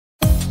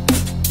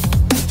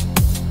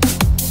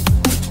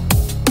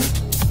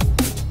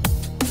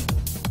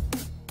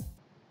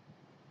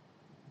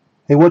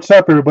Hey, what's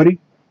up, everybody?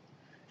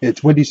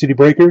 It's Windy City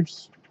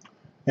Breakers,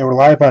 and we're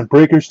live on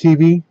Breakers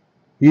TV,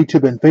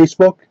 YouTube, and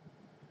Facebook.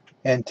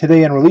 And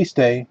today, on release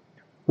day,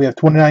 we have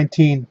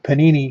 2019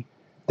 Panini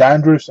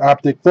Donruss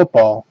Optic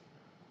Football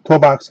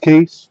 12-box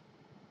case,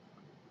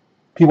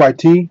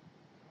 PYT,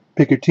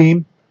 pick your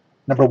team,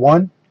 number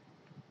 1.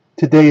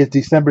 Today is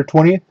December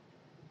 20th,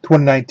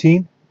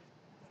 2019.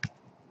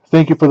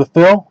 Thank you for the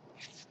fill.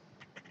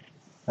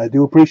 I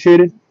do appreciate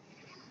it.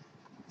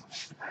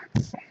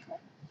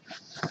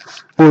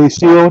 Fully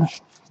sealed,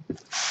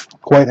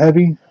 quite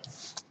heavy.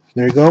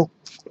 There you go.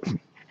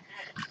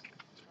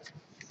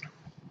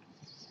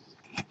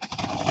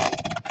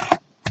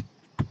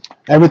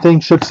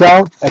 Everything ships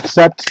out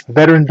except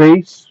veteran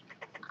base.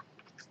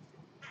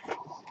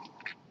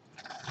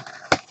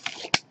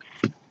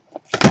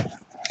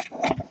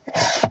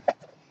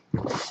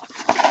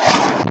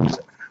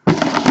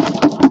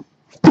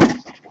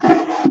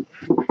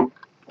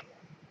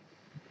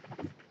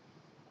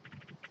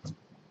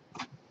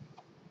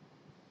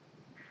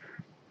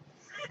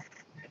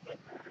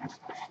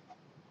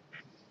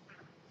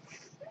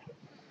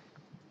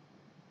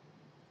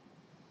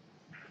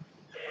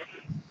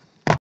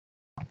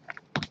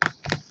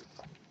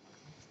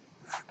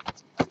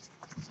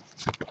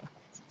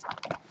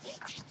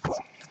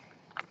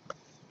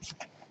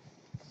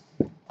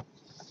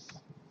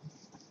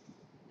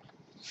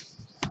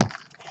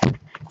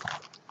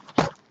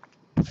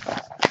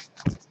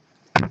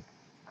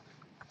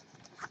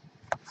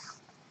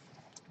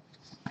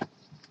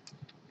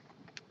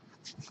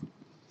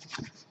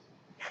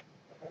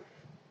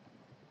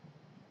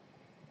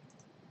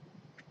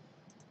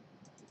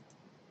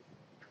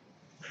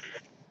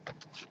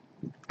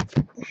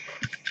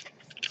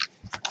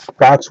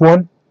 Box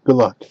 1, good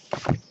luck.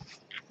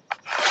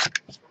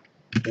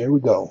 Here we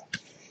go.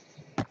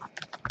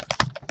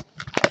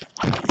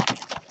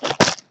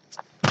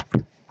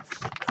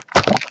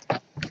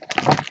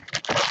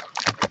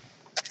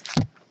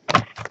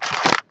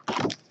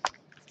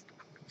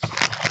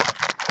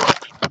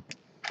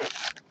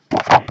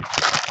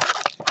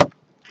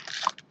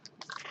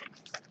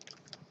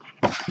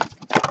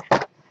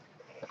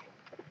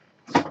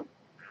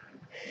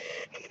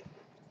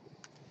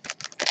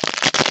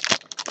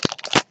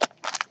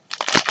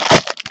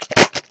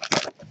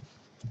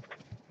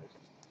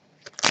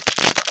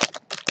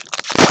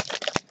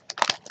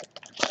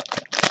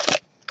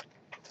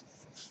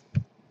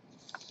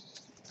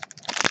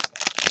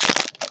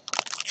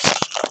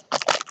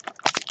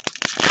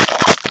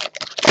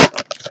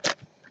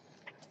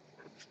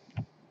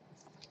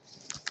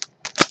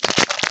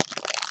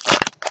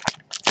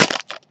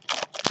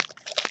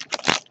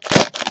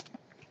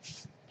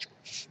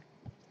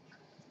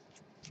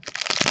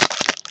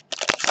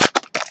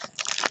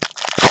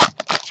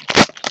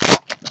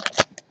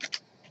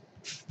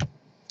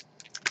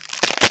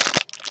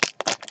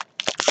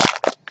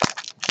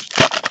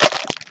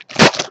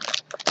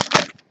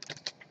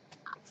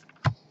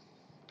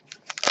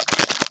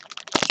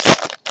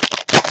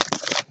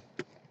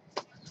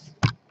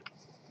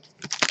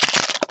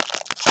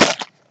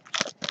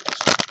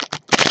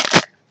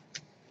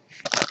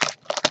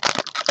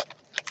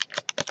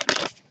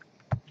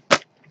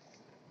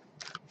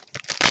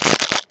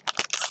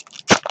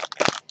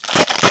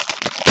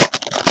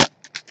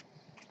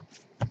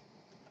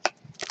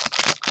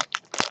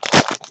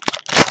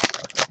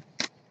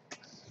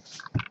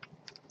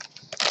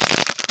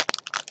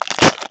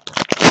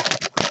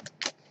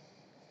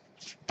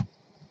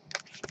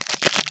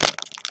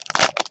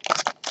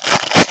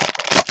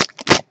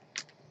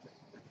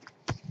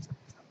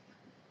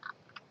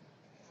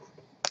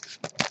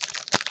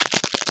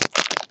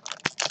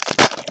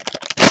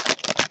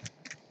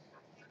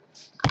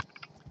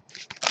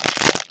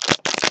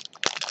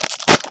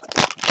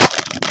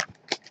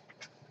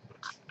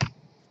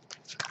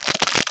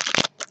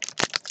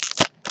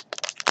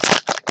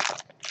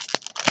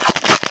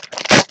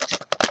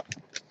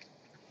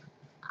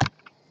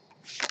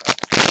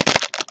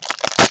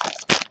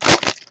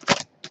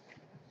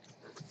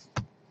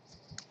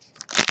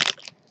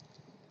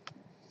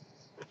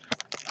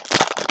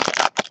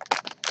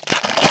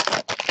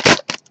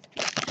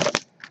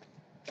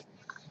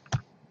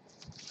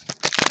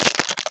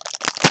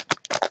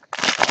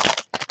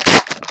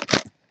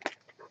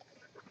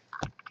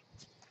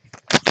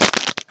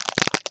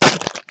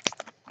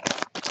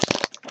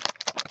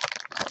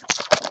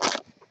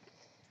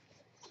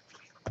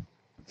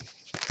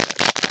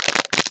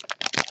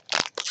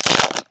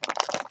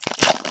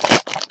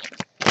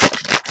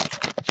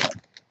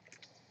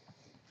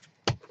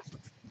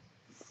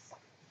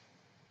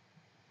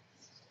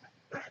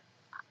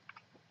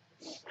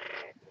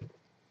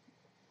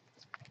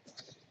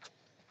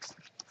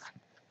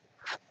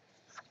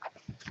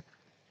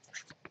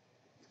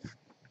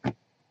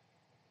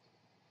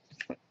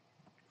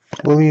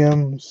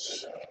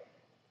 Williams,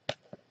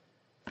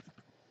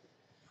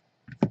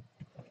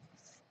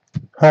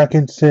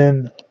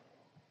 Hawkinson.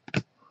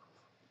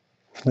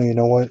 Well, you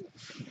know what?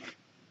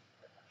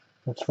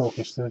 Let's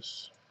focus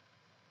this.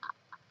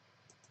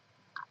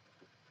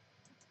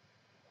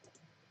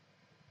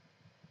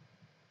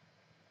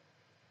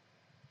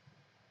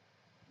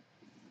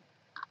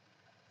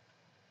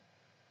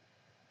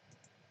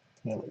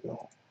 There we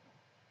go.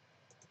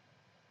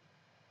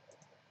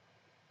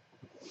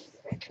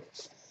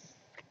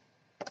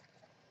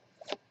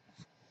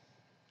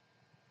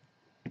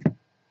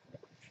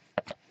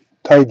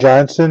 Ty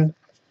Johnson,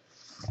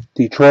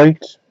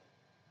 Detroit.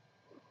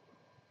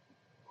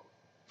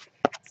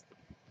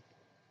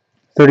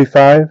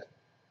 35.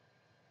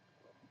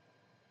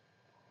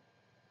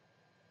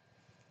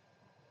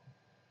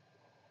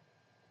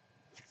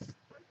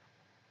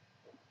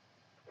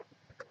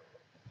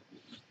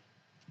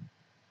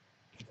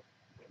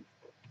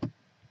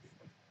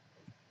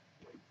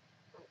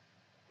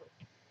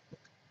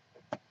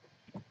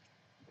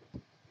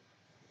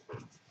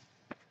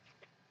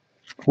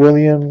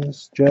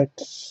 Williams,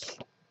 Jets.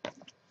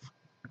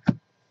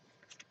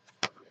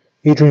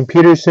 Adrian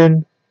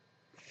Peterson,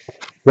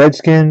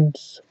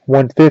 Redskins,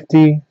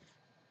 150.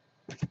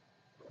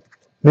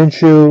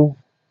 Minshew,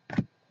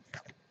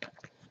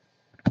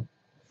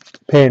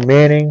 Peyton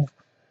Manning,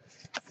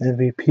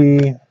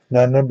 MVP,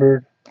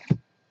 non-numbered.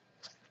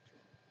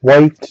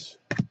 White,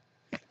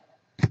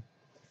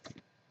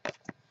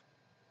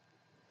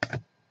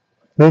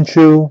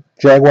 Minshew,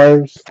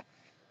 Jaguars,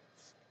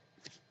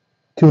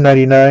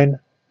 299.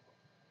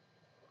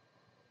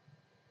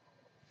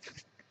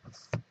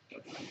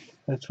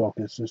 Let's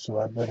focus this a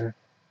lot better.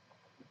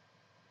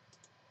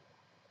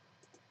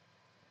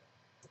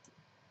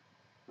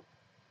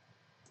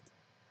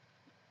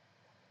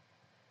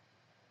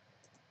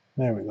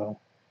 There we go.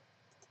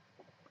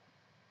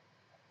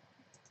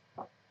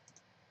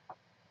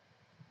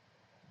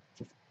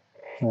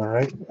 All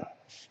right.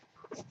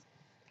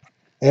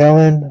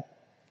 Allen,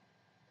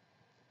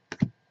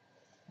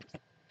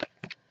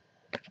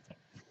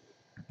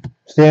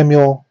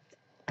 Samuel,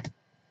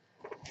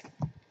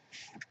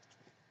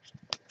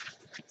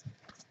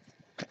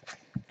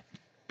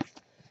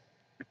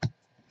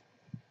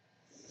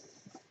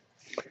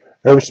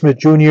 Irv Smith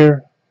Jr.,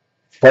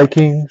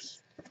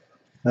 Vikings,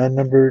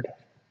 non-numbered.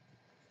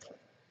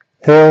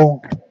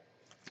 Hill,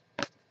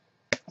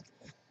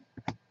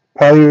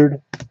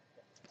 Pollard,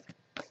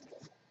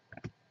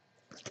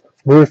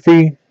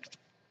 Murphy,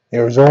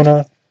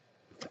 Arizona,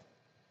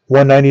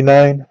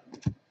 199.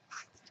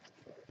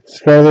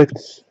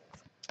 Scarlets,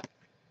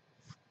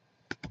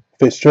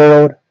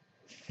 Fitzgerald,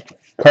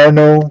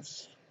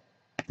 Cardinals,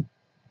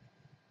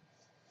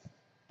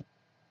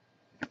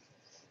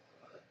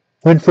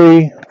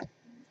 Winfrey,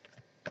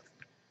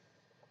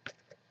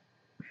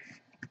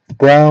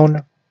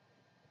 Brown,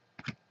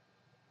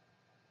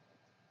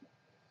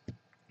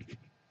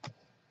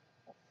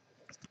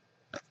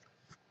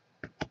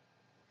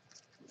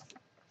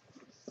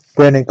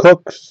 Brandon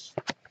Cooks,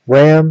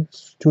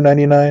 Rams,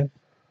 299.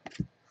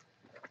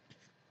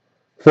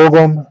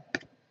 Fulgham,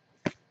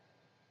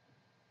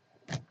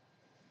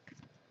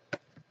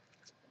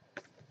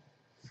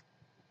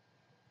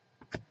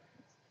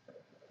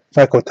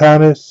 Michael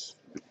Thomas,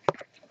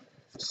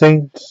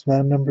 Saints,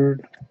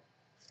 non-numbered.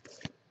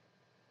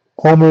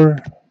 Homer,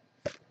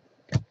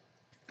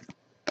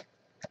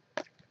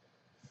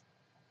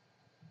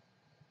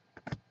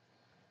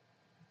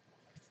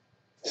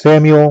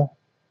 Samuel,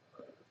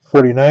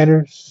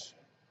 49ers,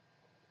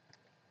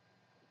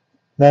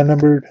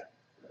 non-numbered.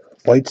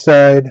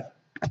 Whiteside,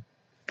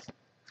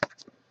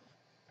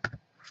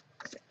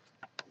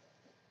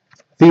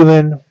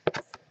 Thielen,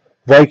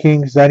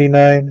 Vikings,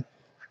 99.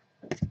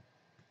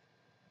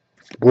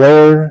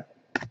 Blair,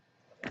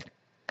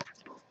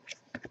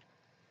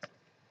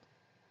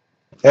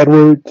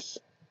 Edwards,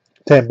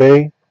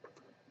 Tampa,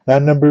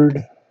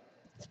 non-numbered.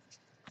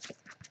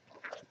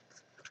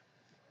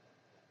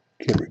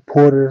 Kid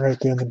Reporter right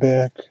there in the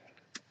back.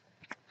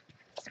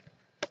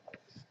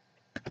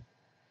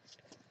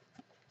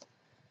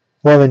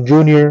 Marlin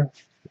Jr.,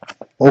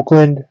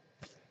 Oakland,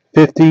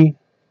 50.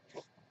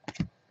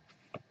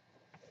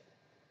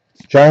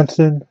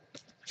 Johnson,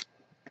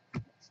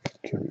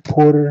 Kid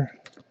Reporter.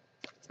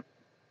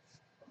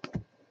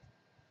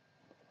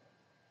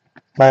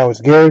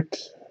 Myles Garrett,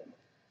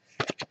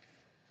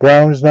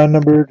 Browns,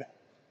 non-numbered.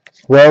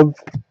 Love,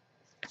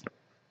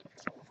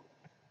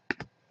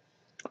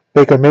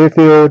 Baker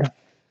Mayfield,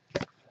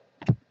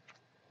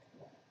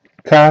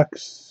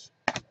 Cox,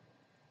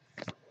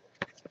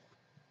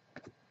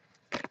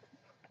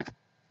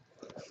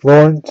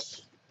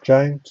 Lawrence,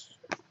 Giants.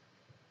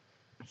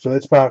 So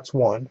that's box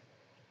one.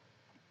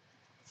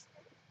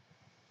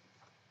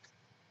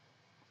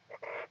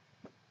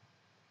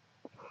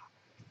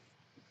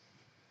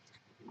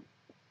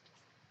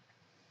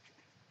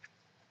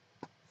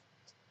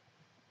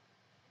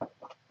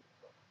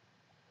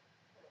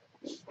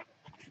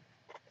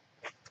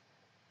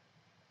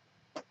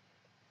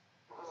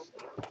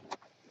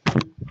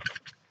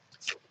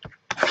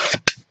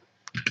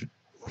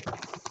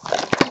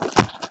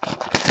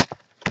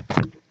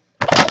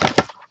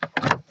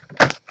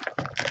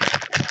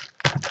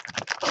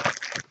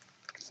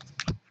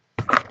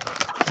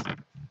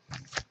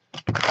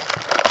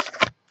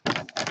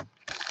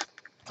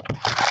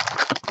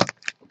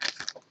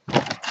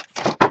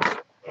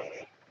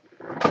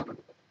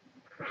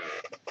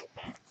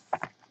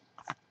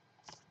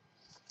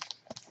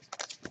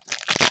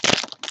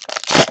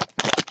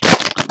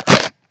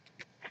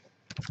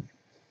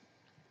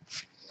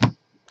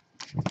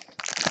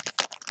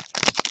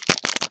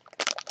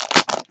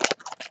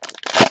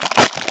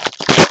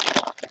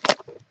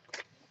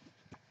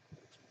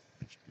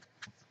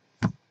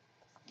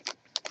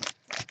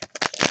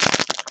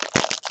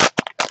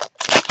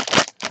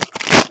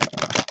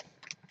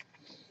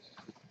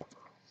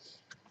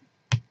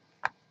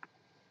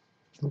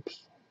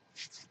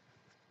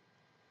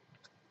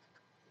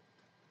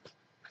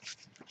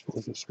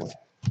 this way.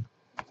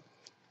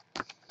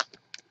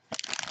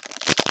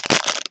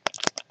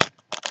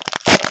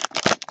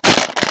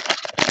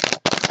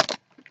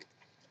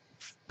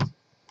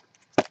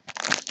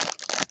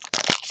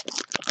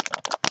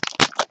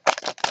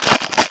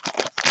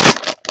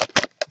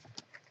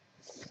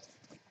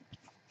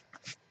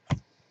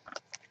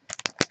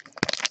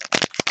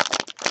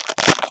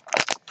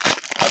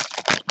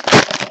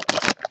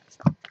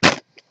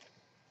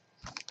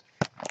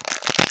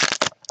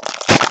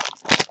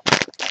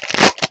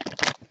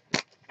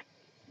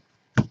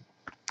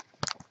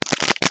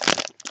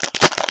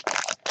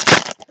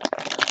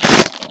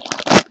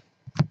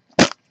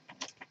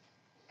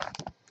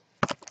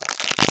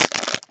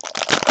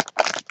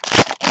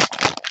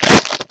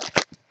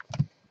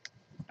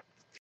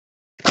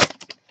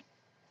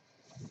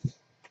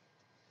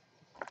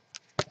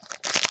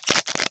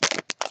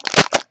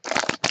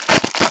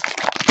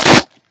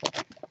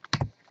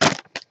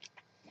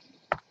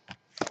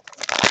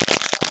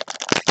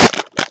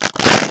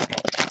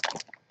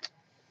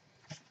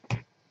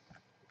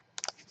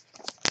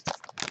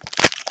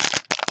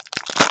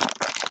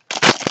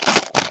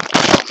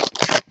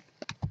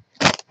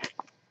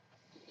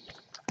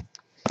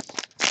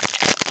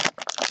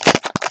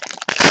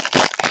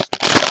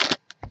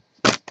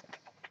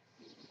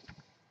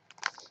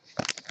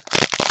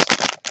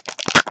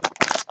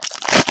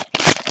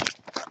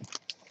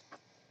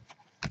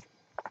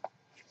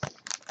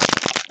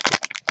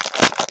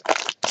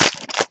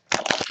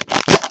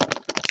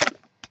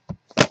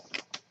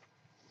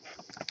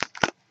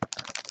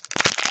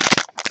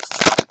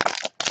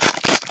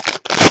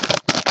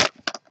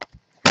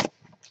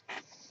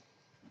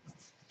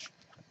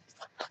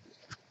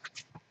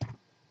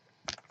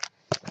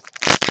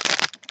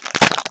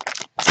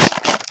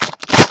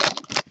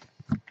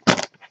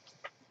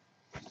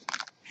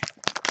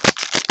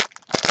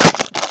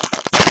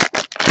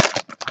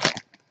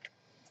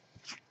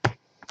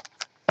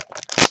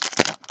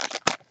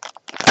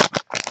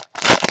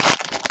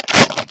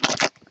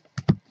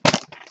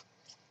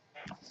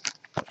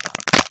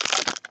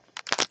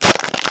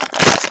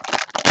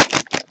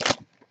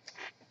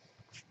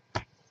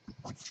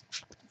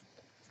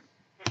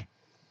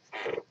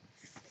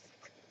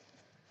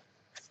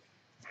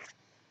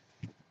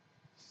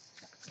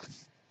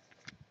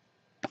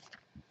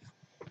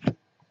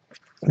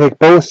 Nick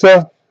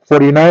Bosa,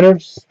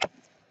 49ers,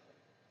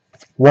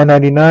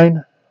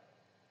 199.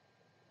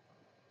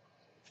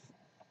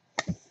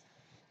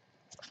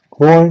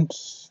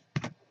 Lawrence,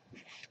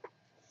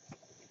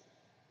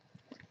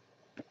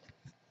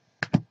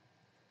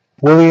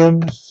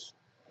 Williams,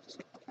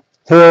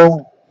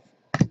 Hill,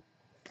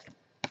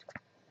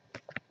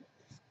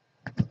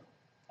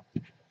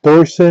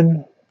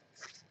 Thorson,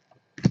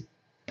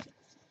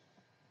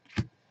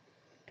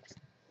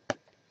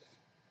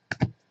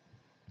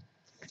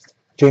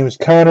 James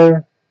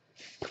Conner,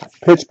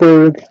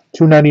 Pittsburgh,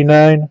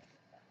 299.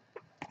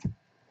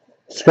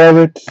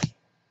 Scarlett,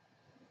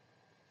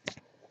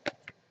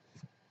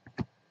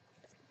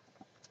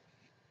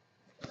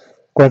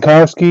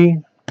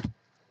 Gronkowski,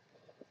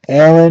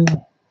 Allen,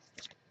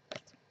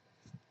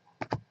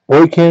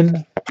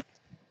 Boykin,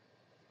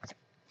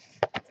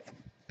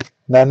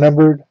 not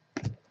numbered,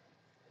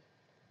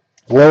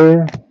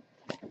 Blair,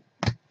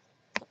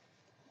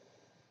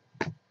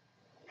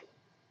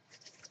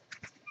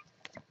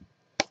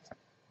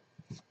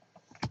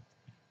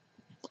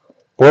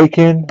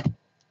 Boykin,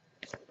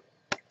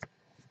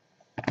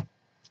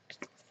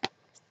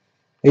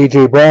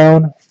 A.J.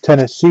 Brown,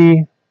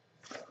 Tennessee,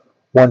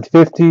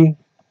 150.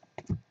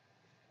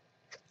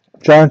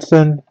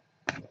 Johnson,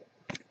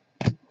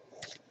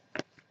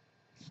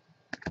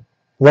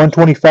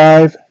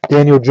 125.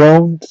 Daniel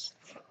Jones,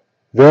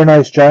 very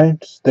nice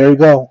Giants. There you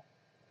go.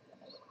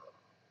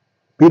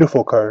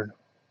 Beautiful card.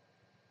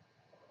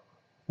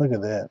 Look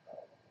at that.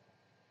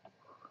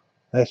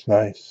 That's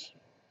nice.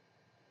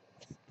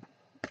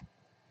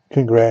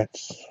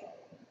 Congrats.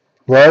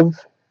 Love,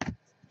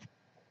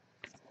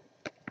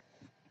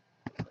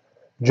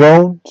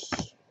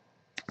 Jones,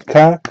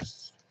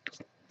 Cox,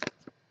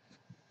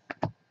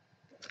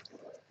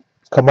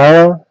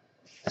 Kamara,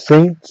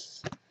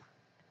 Saints,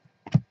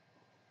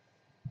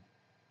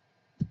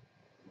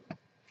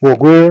 Will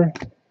Greer,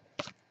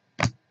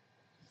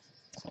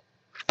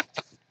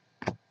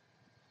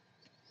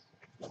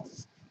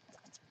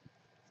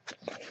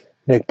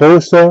 Nick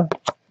Bosa,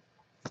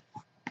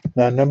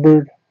 not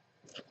numbered,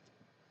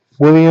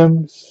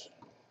 Williams,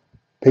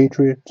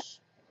 Patriots,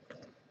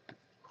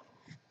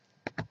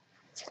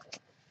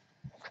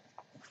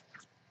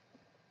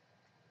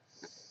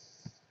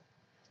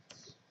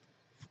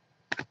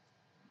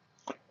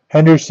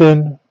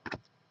 Henderson,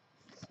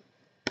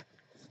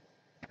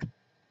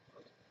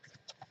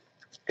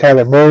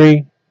 Kyler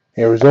Murray,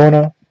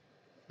 Arizona,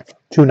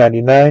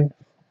 299.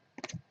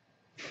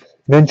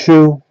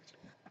 Minshew,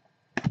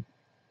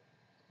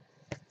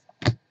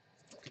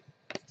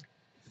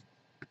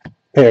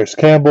 Paris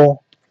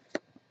Campbell,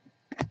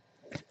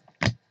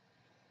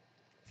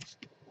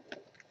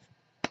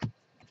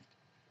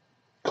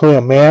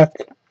 Khalil Mack,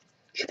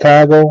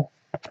 Chicago,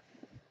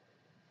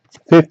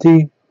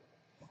 50.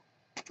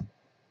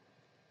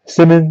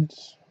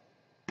 Simmons.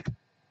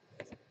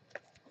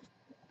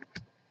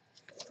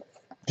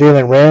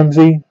 Jalen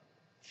Ramsey.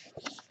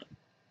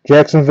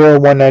 Jacksonville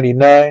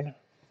 199.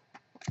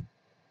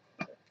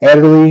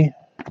 Adderley.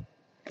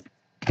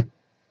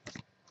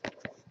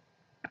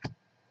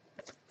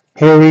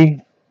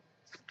 Harry.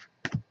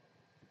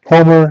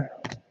 Homer.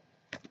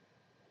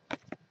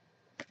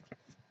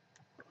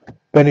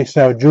 Benny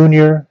Snell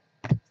Jr.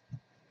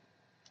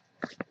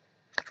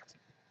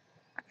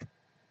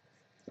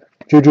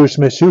 Juju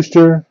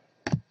Smith-Schuster.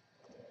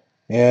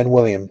 And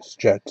Williams,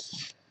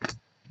 Jets.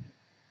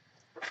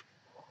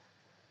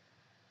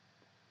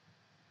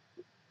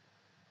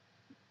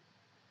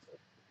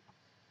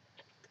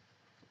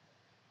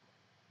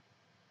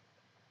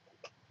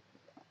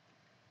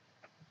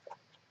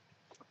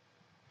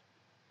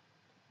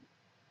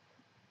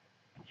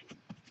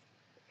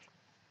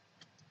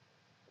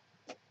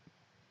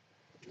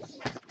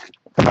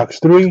 Box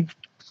 3.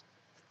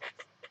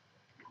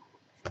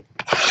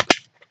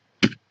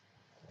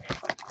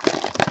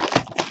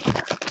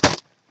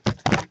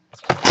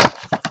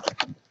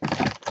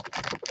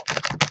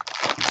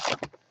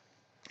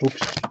 Oops.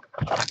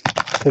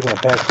 Taking a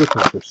pack with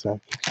me for a sec.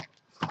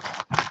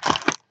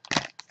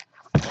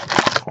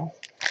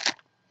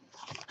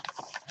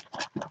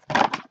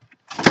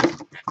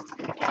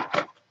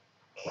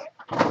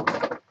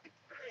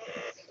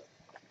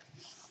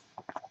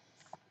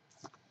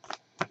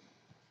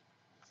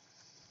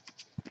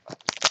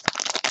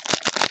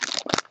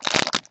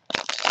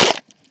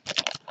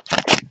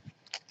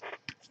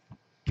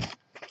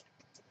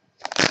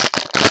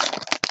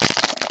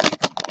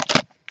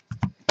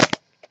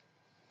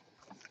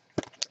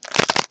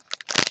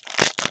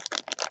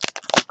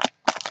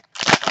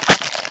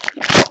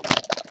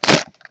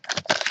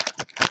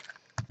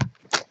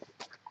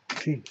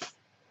 Jeez.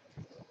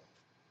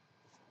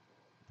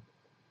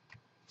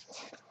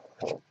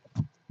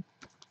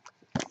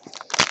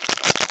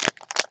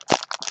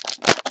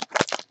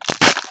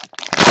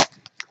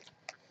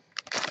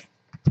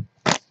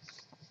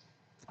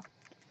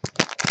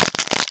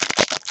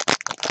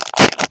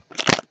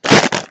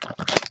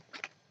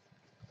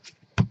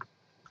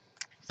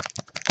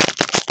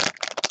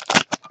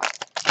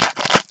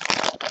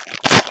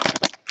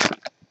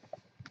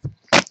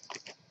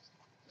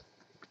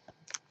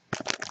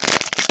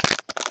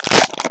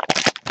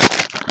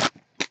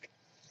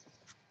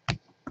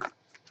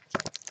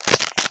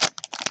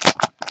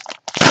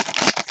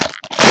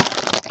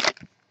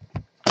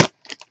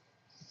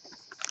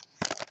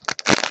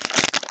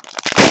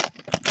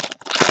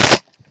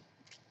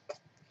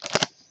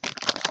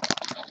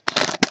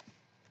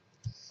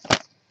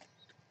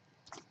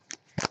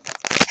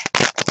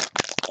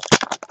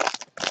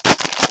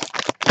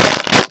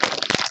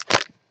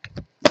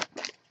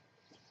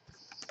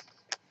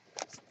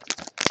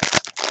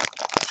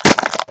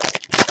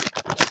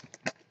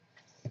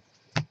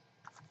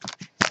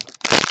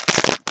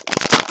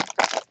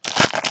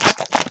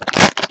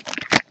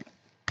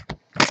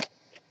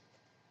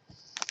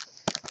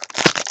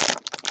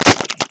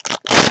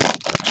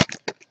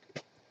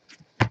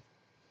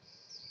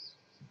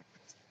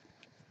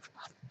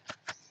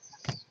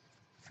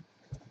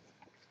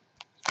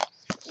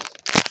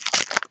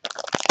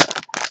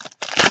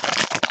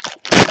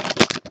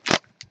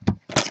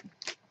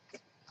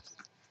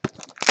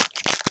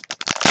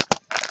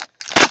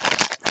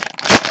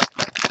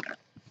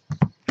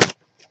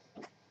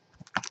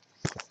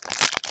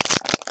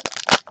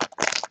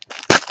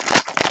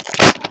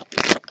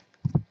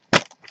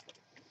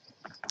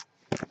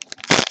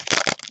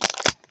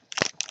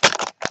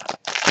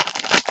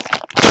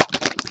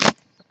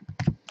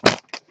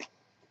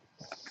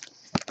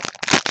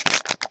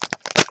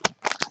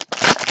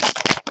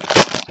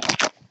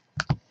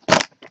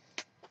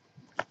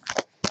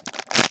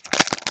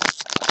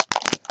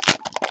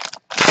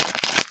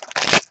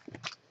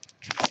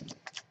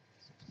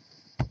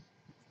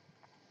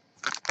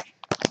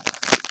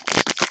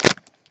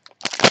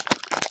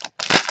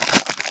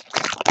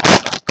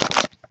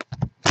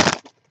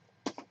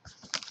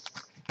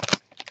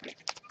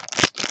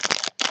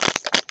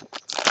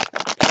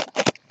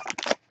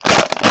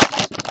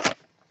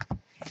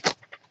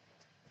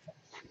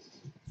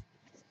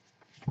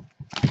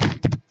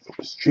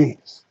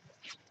 Jeez.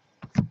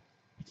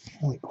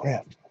 Holy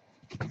crap.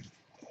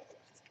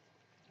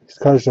 These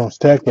cards don't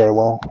stack very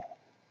well.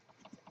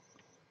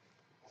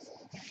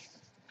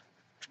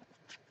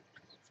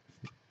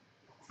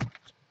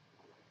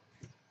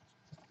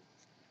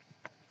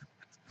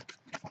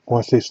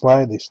 Once they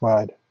slide, they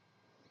slide.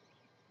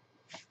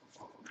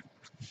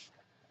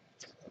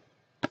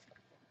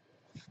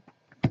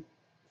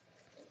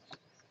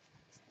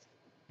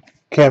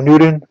 Cam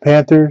Newton,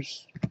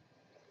 Panthers.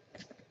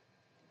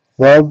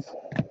 Love.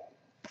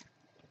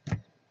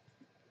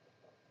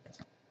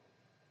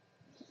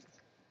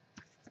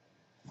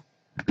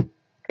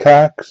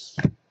 Cox.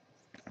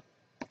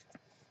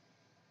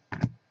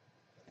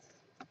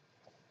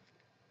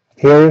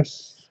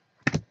 Harris.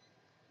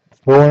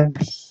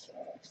 Lawrence.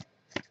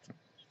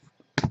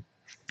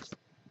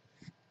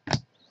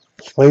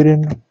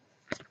 Slayton.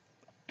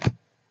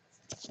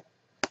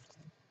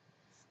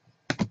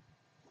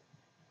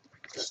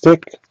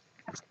 Stick.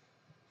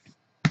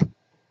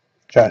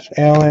 Josh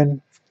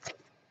Allen.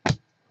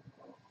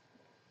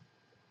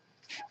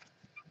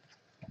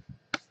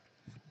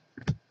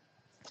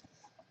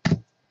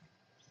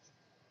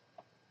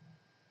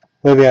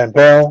 Le'Veon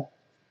Bell.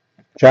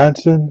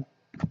 Johnson.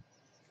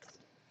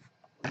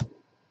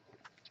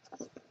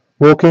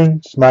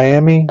 Wilkins,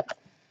 Miami.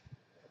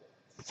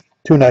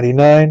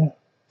 $2.99.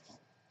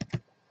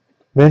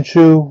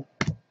 Minshew.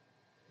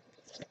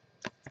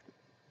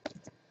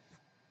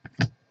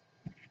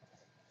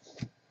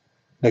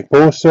 Nick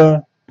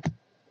Bosa.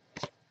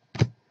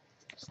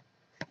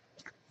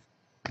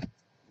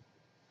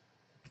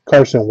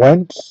 Carson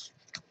Wentz.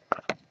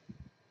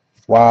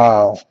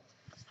 Wow.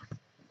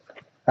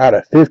 Out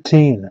of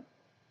 15.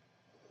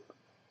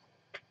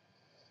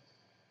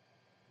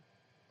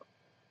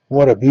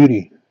 What a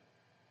beauty.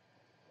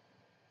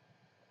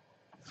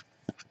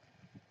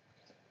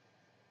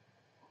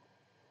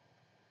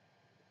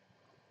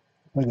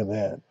 Look at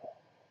that.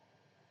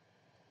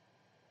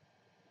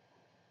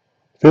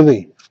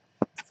 Philly.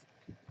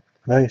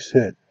 Nice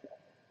hit.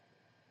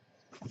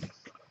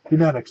 Did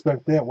not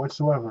expect that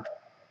whatsoever.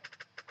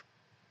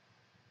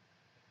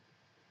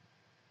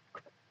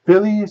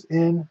 Phillies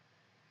in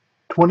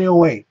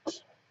 2008.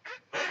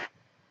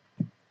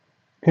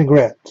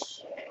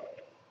 Congrats.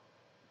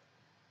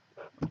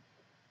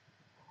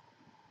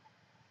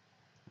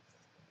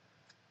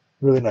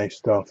 Really nice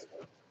stuff.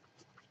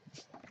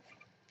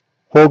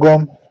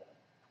 Fulgham.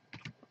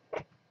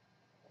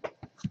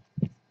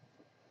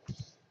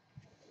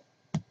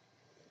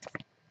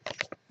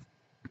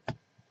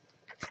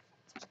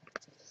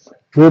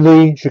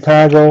 Ridley,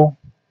 Chicago.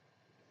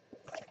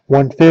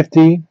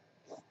 150.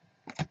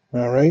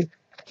 All right.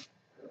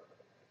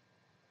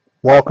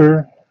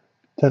 Walker,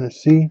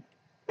 Tennessee.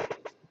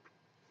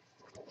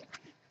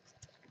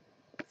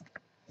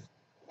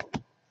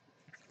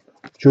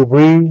 Drew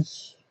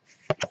Brees.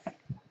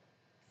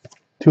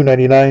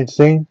 $2.99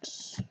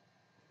 Saints.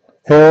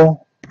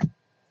 Hill.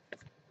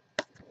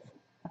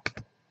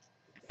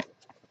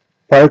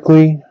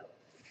 Barkley.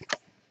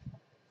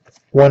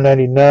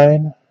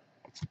 $1.99.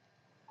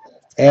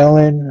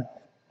 Allen.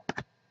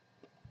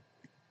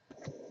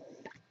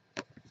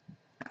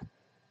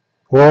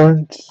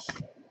 Lawrence.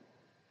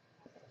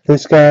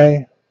 This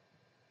guy.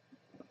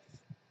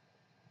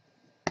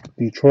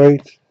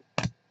 Detroit.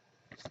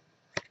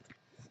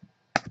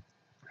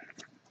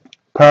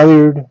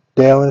 Pollard.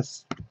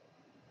 Dallas.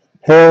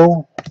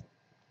 Hill.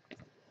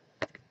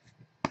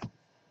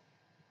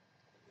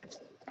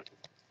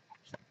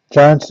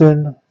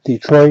 Johnson.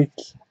 Detroit.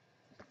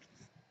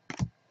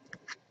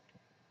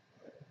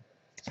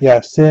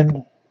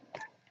 Yasin.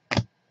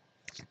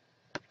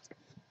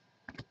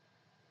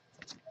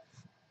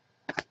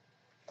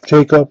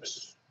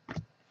 Jacobs.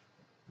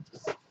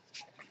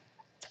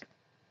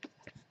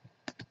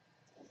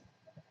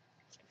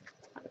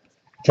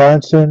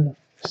 Johnson.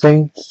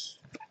 Saints.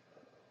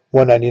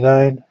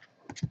 $1.99.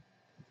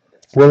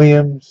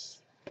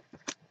 Williams.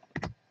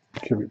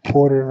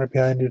 Reporter right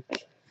behind it.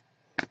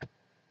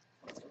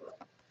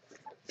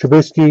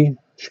 Trubisky.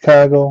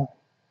 Chicago.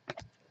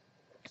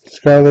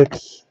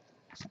 Scarlets.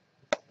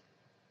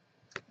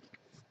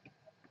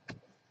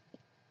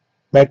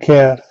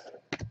 Metcalf.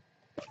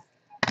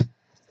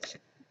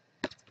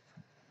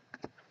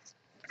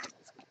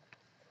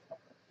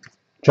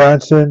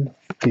 Johnson.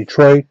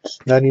 Detroit.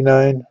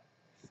 99.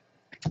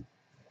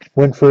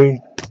 Winfrey.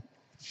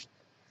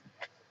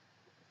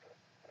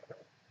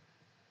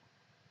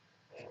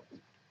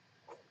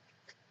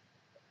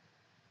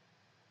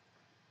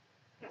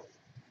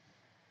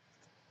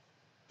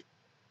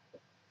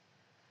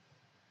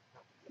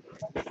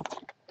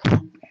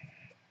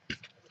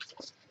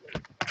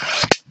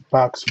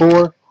 Box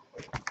 4.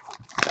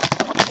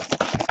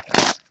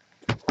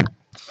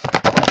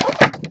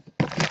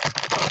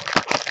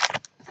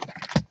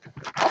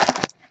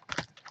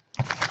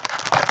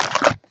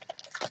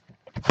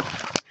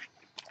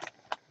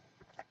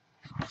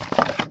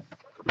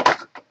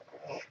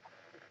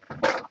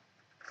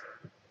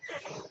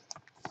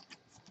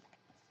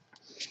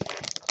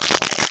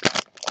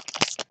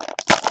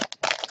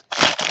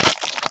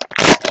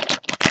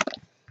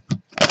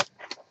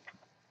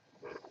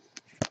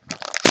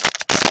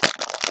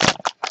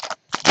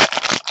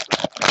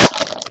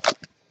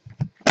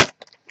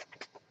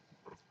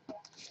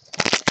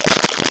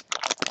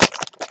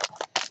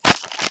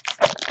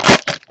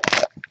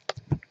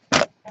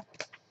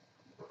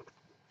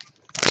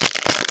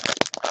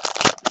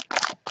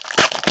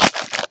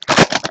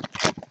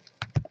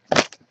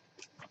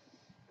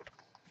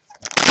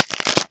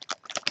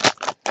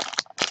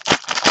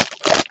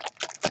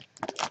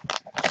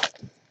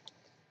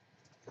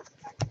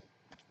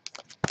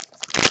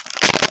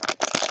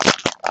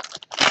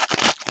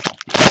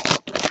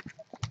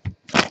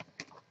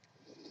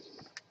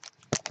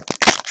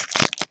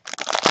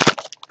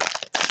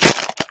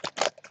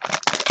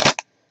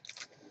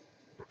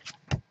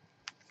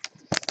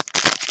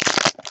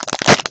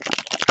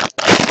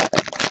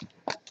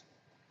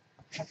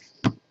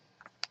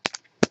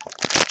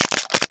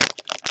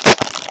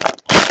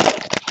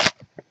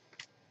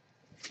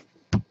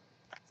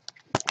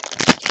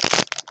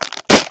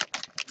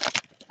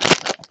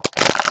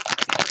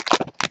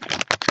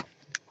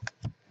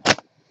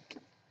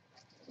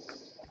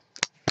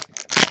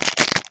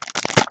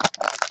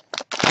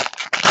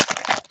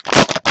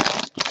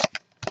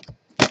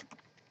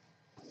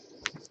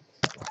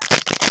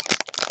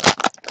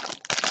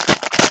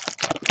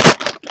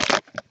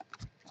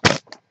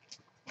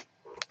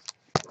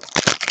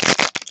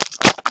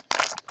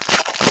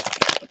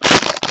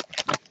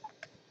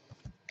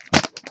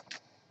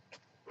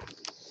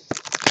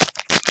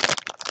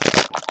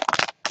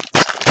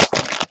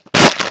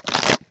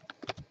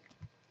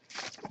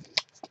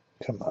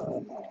 Come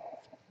on.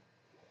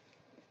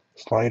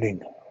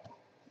 Sliding.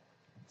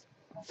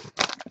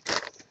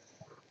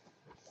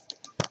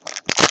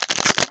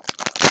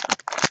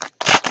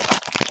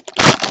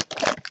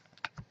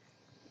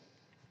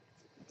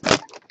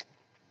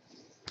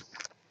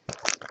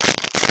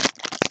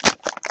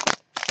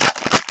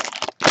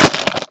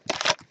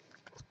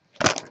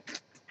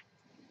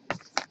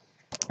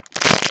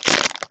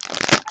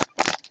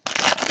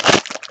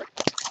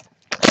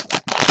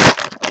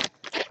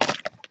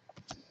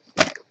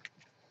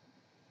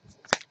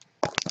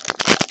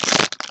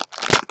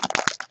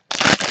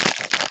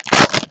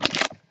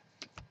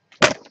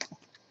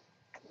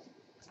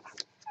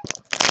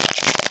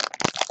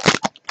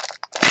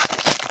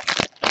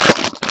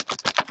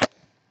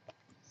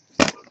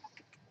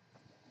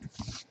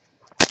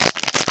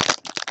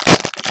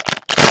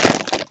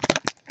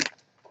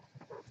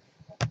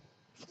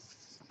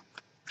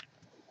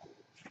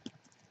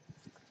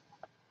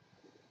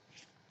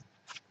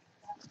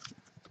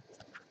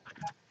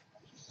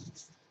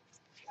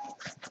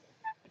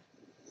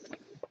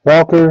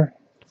 Walker.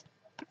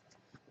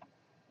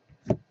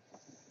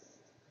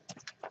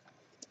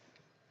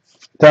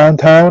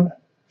 Downtown.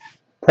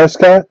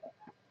 Prescott.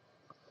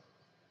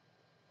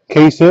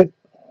 K-Sit.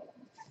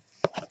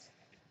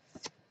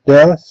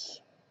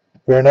 Dallas.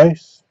 Very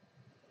nice.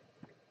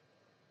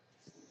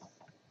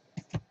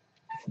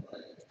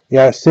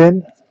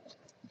 Yasin.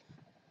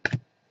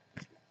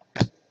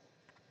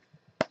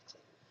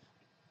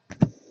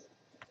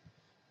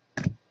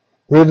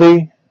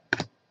 Ridley.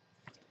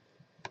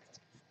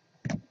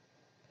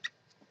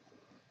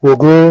 Will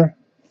Greer.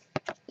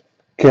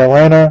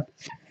 Carolina.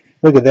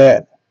 Look at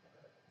that.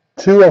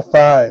 2 of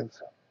 5.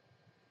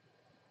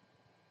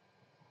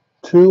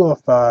 2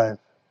 of 5.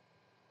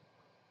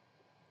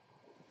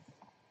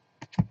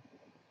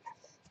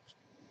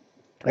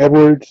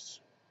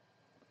 Edwards.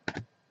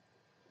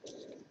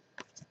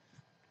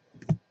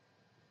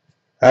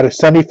 Out of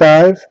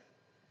 75.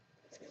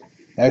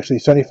 Actually,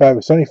 75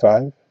 of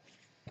 75.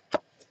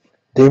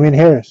 Damian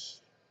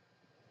Harris.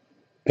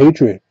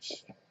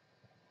 Patriots.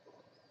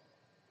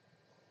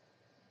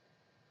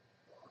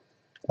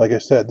 Like I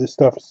said, this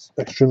stuff is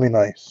extremely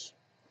nice.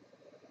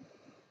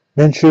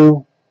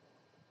 Minshew.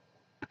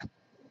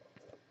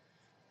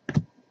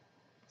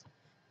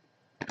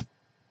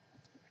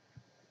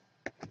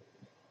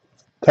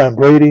 Tom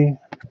Brady.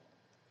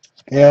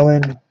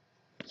 Allen.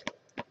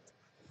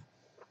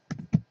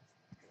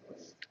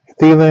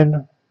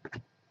 Thielen.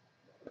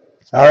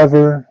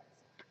 Oliver.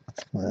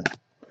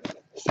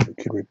 Stupid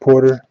kid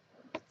reporter.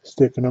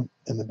 Sticking them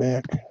in the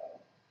back.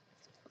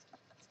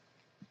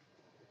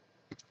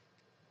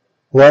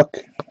 Luck.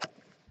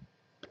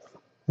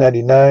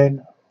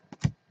 99.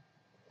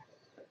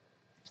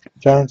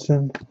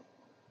 Johnson.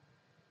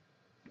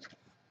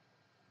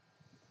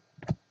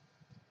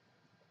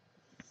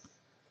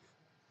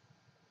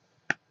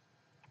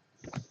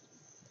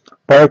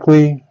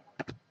 Barkley.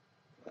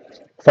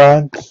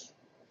 Font.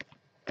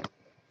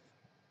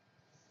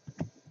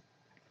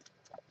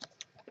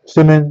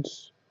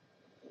 Simmons.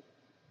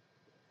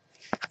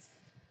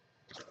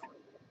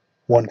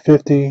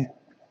 150.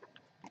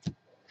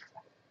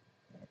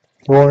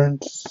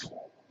 Lawrence.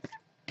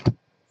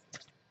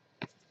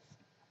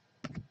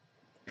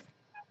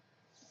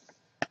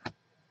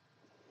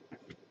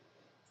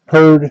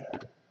 Hurd.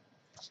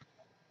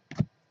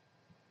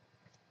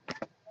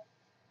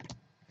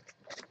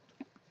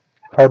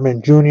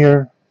 Hardman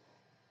Jr.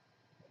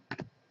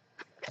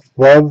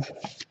 Love.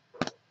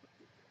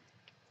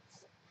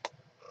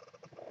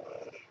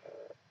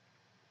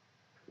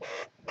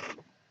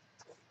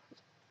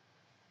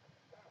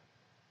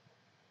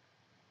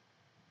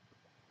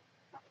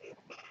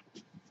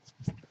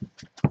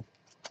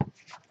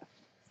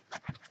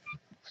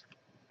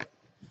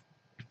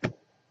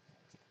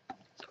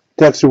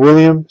 Dexter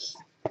Williams.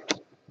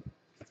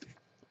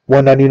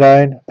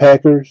 199.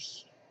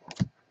 Packers.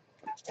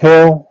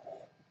 Hill.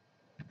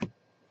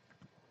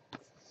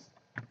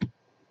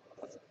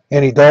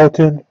 Andy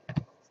Dalton.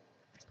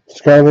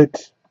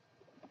 Scarlett.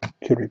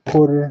 Kid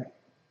Reporter.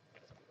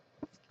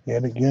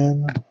 Yet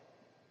again.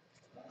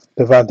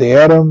 Devontae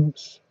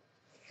Adams.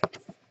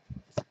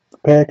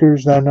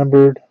 Packers, not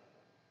numbered.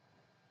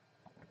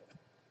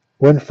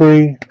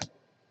 Winfrey.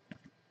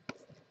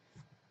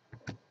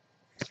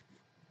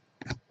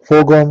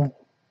 Fulgham.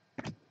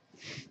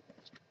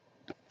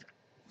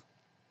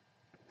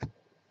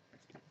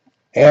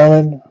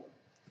 Allen.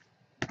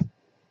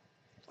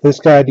 This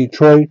guy,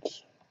 Detroit.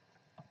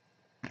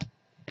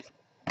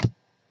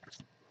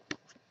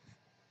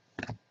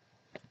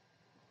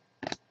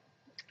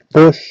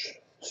 Bush.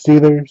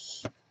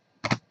 Steelers.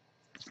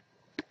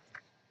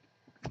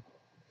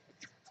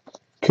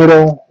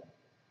 Kittle.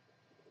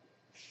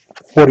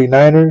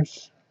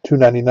 49ers.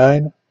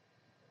 299.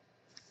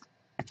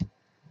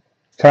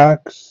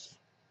 Cox.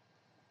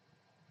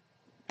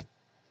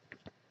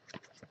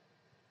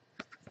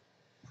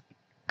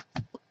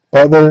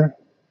 Butler.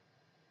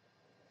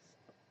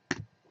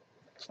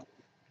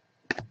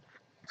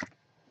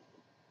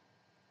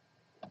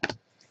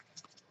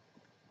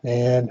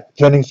 And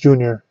Jennings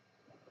Jr.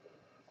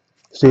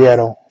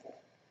 Seattle,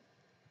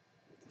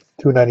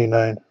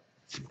 $2.99.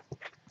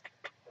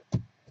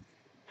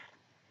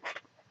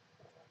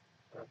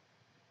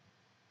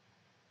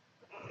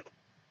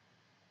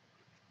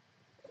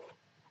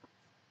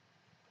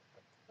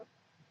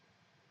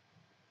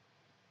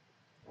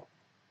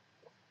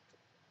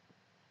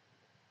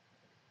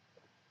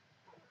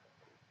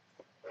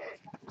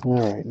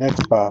 All right,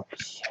 next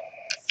box.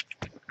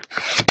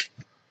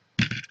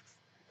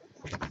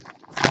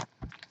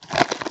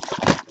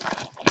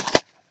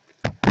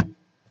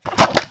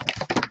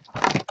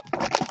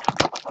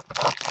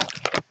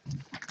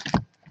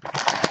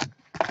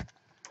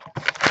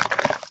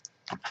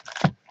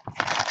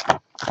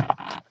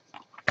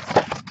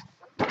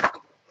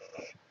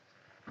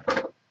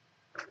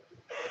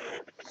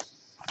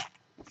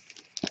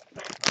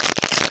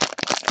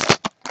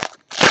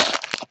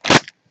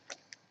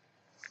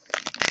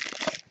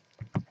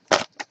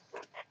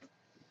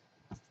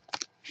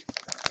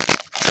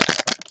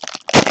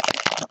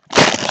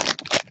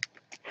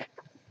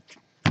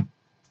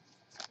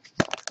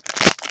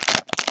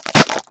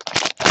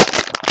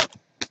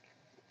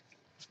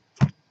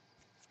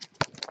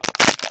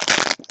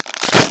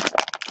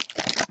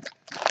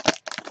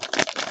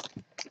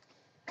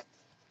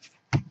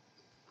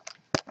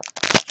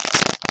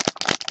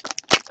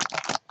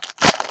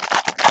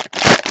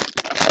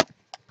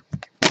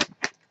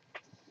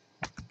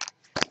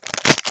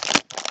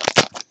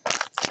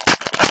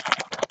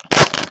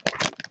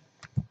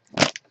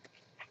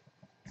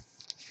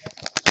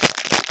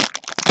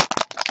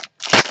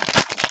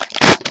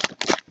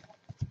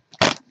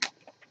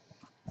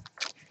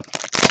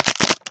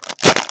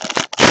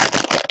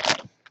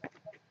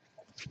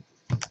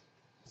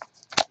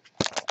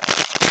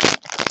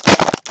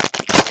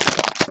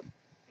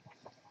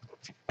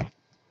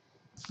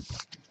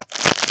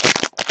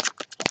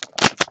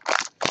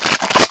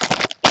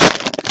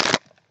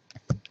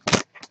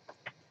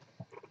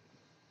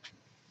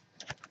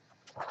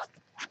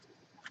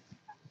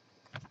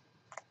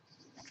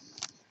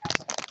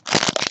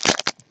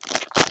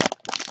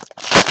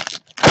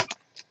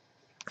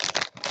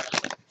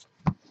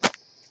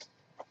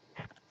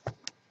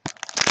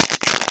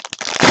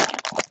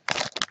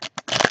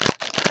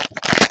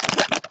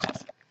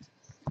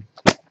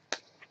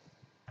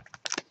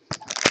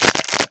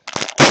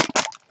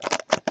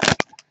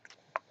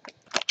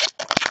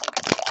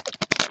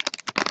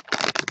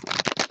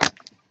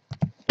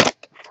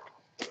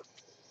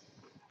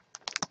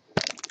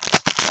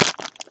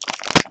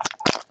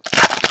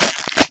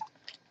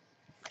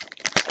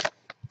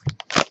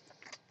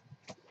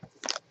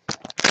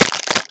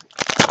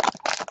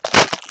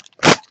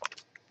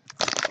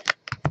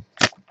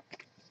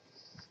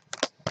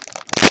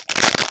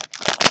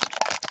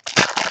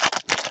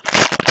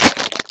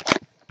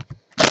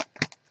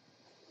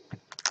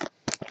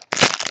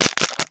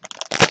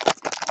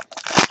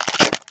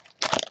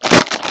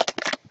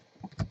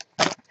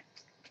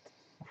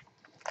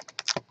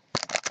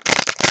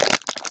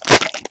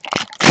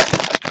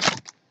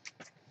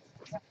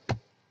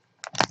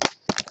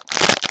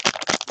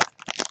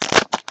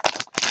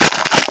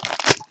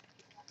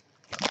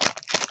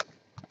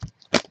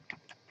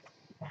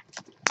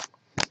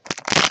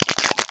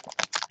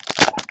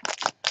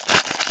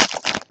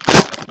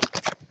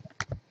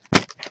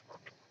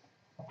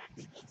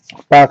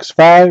 Box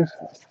 5.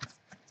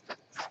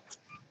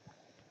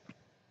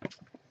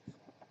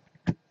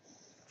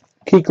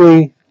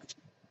 Kuechly,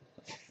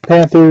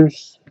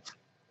 Panthers,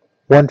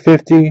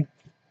 150.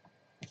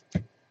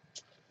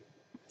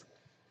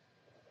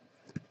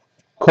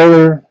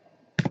 Kohler,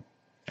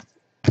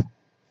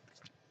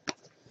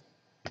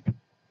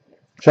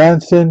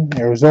 Johnson,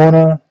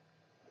 Arizona.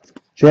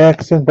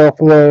 Jackson,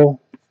 Buffalo.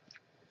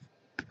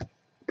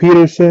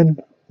 Peterson,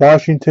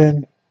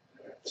 Washington.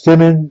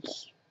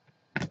 Simmons,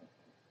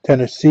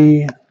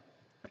 Tennessee.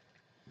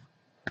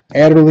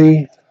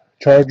 Adderley,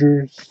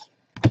 Chargers.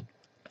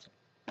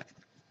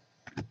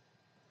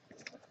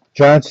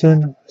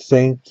 Johnson,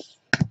 Saints.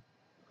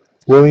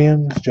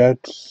 Williams,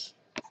 Jets.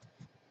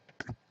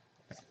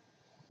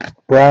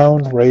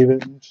 Brown,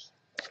 Ravens.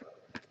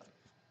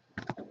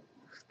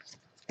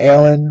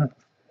 Allen,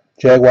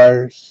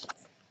 Jaguars.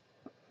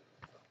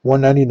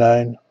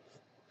 199.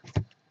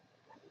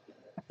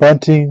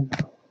 Bunting,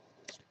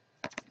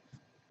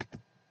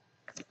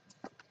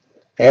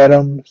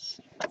 Adams,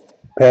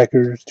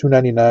 Packers,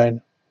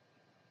 299.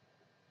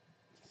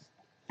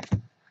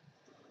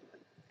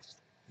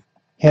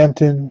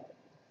 Hampton,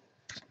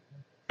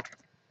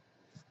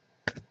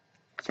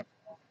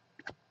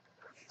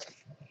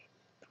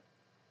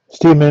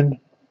 Steeman,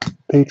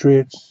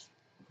 Patriots.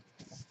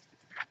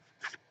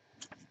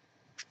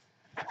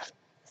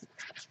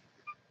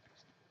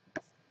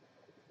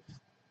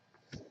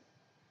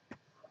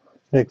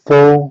 Nick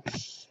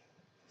Foles,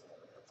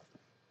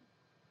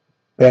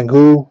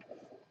 Bangu,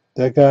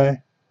 that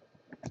guy.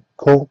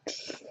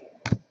 Colts,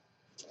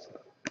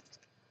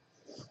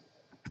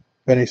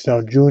 Benny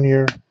Stone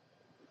Jr.,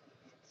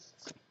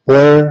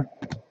 Blair,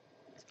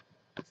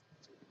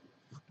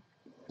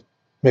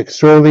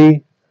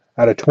 McSorley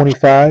out of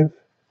 25.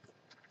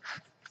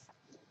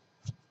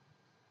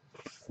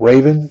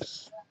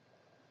 Ravens.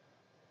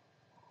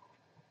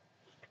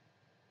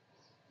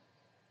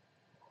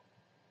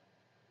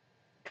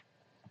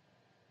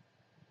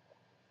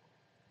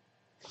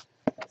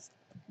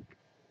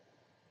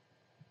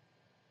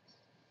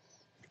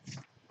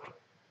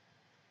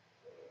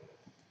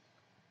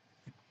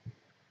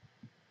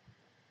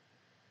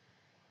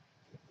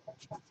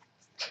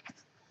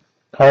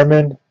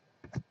 Harmon,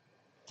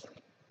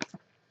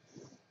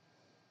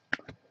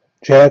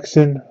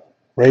 Jackson,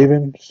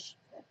 Ravens.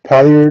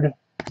 Colliard,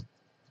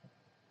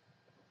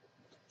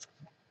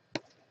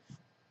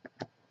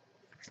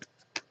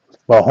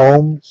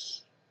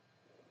 Mahomes,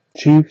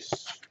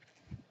 Chiefs.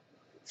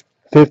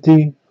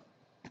 50,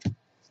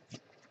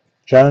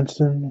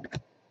 Johnson,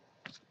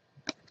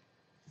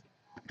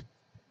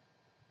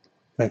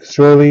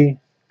 McSorley,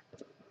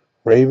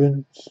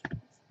 Ravens.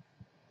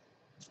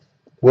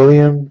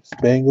 Williams,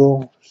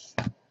 Bengals.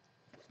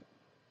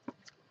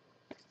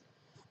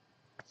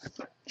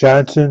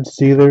 Johnson,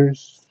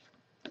 Steelers.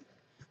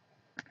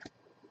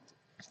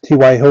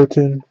 T.Y.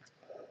 Hilton,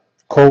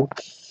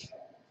 Colts,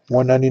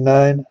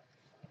 199.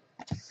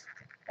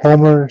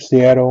 Homer,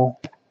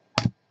 Seattle.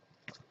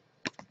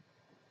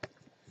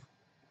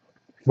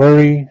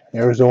 Murray,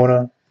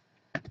 Arizona.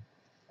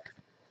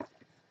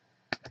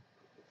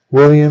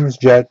 Williams,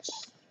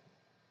 Jets,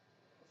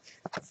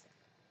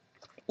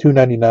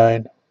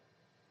 299.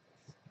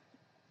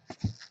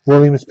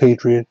 Williams,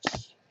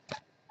 Patriots.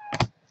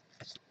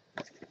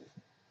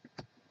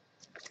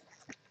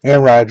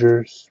 Aaron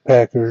Rodgers,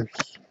 Packers,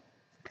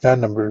 not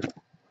numbered.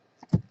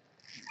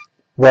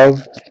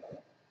 Love,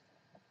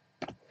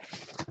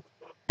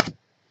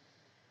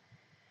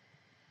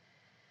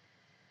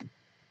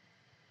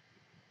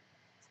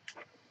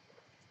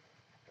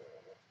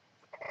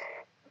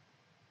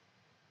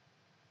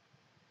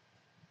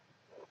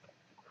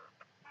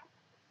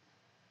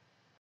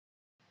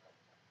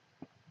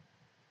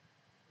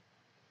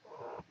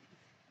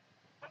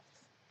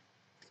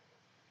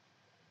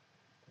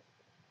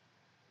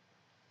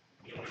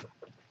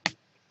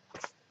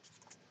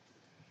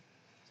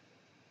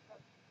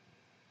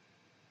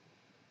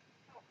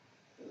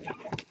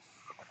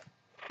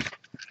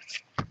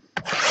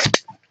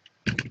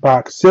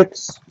 box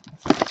 6.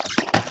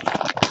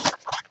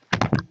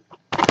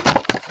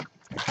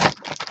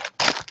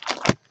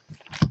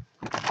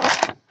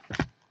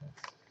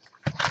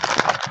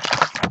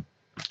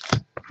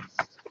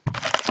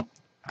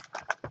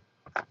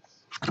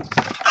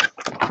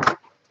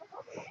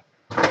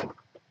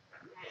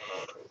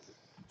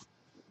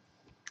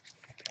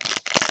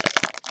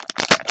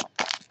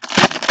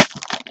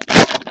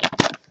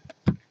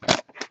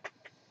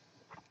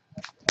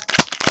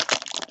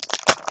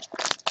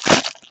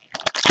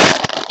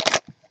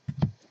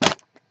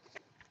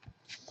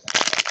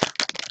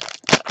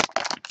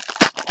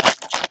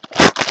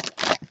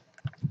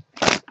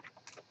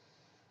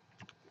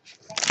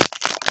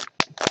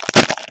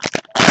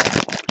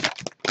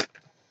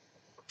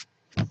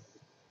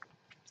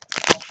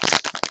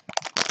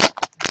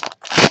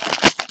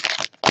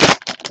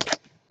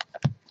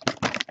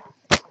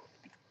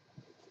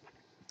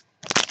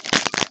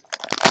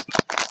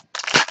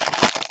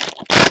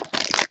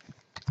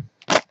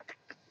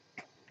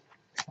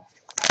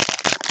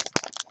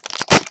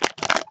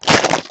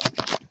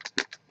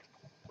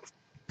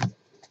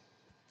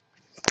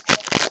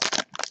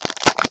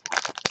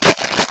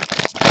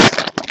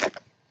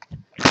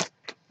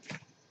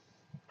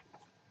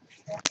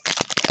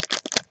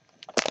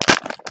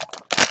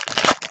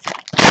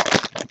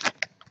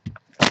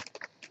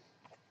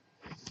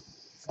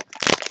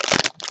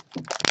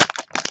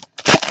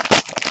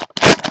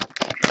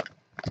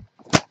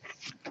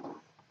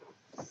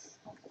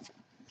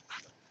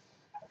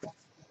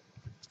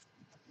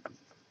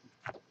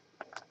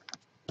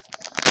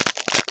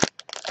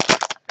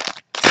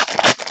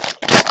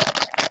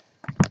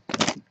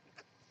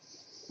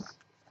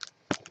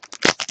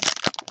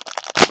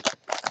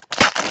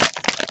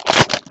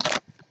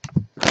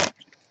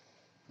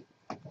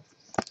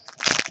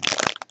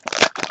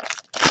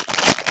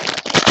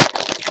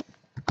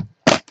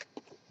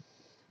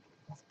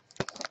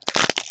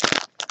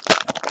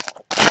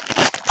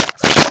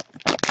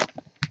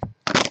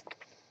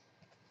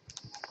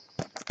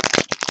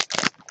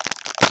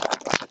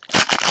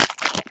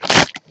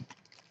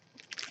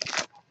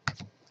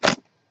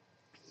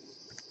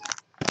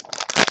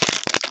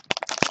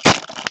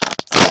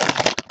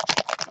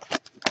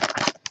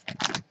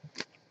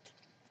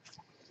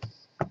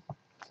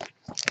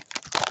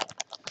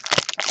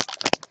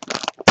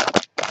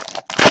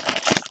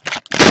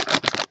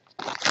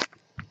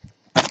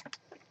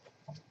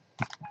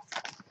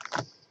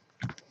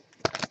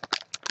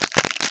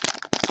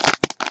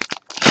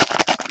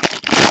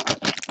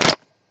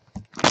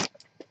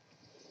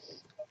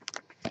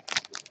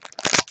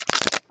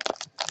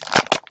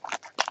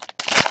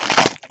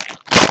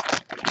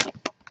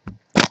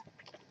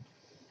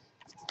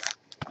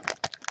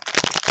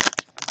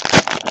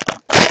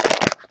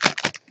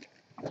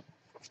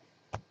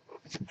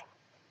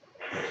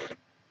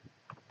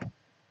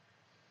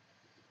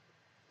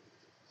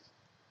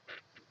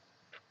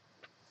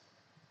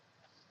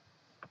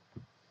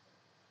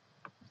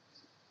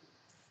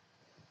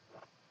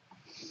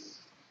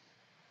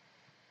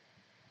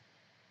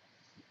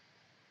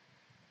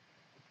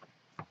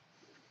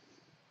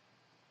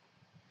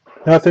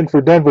 Nothing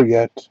for Denver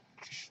yet.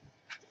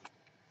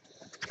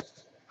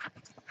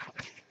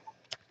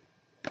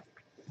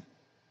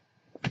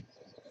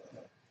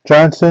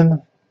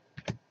 Johnson,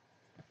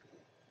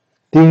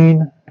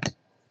 Dean,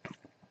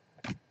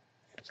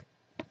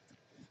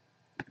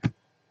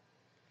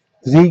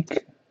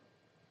 Zeke,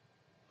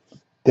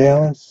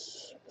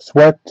 Dallas,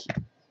 Sweat,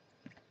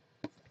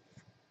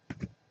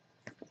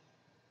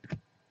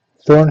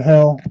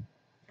 Thornhill,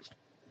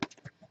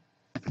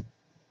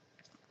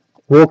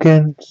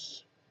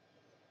 Wilkins,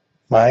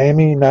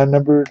 Miami,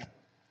 non-numbered,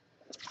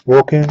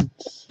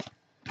 Wilkins,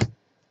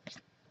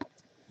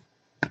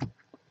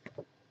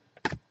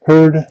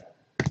 Hurd,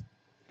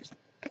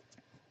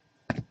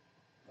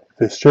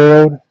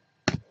 Fitzgerald,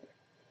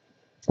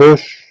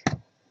 Bush,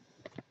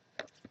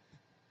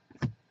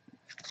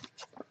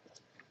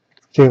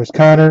 James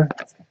Conner,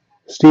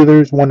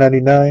 Steelers,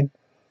 199,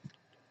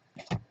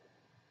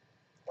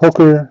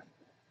 Hooker,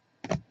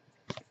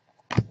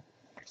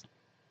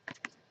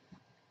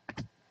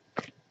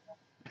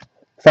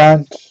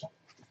 Font,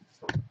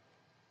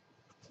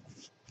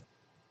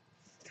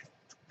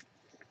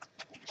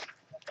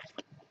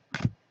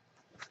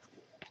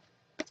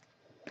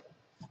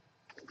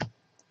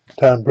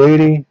 Tom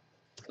Brady,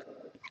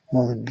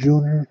 Warren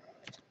Jr.,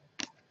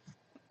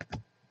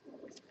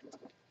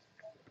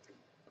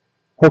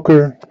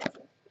 Hooker,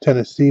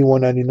 Tennessee,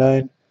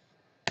 199,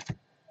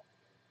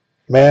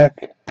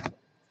 Mack,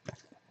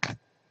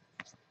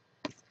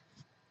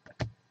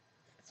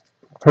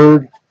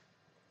 Hurd,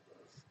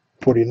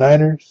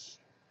 49ers,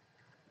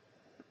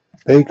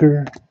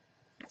 Baker,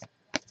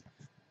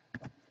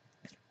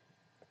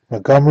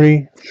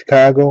 Montgomery,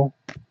 Chicago,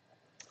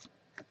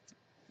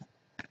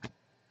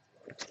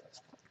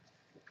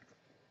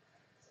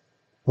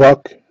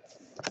 Luck,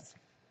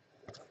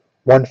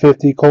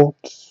 150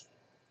 Colts,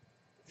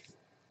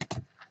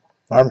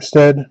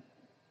 Armstead,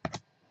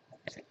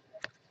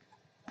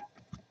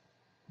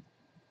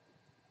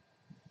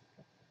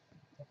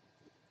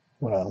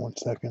 hold on 1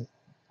 second,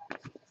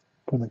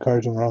 putting the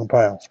cards in the wrong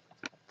pile.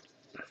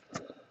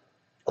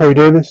 Corey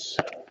Davis,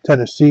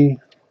 Tennessee,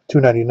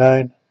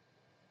 299,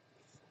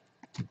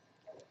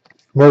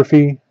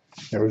 Murphy,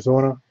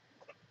 Arizona,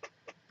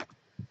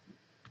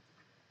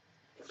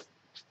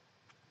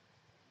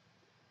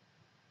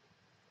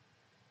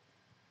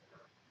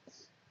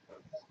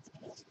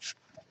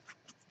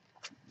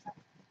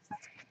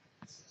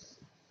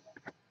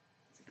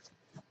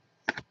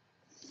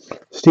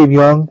 Steve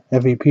Young,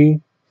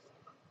 MVP,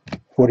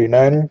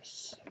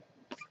 49ers,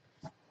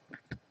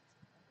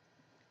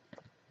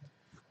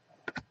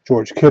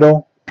 George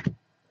Kittle,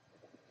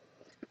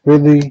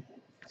 Ridley,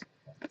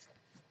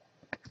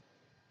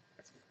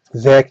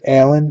 Zach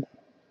Allen,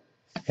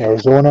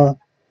 Arizona.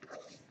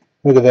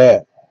 Look at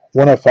that,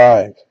 1 of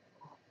 5.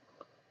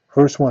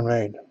 First one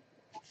made.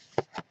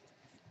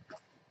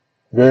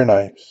 Very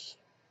nice.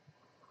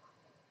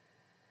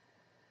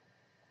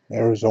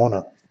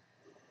 Arizona.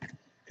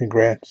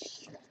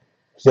 Congrats.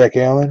 Zach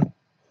Allen.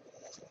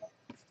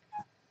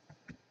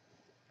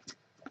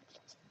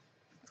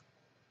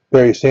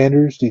 Barry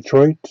Sanders,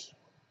 Detroit.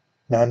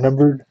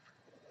 Non-numbered.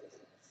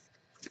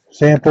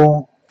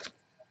 Sample.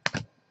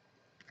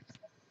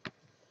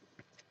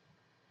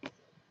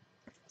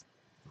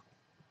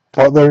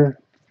 Butler.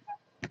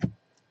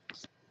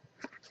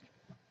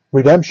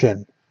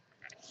 Redemption.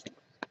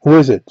 Who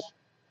is it?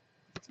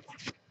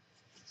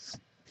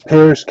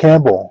 Paris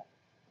Campbell.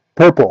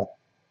 Purple.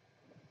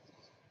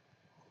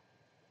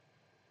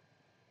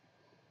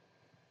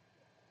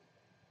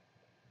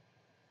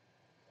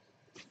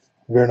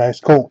 Very nice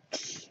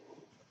Colts.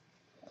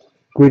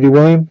 Greedy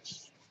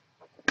Williams.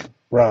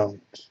 Browns.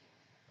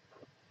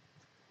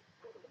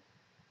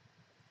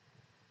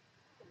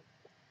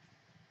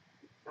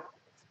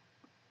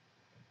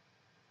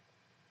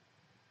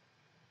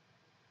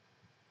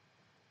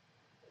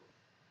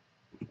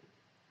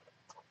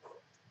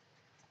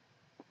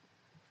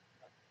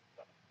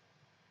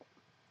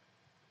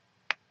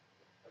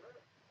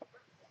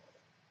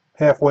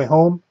 Halfway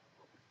home.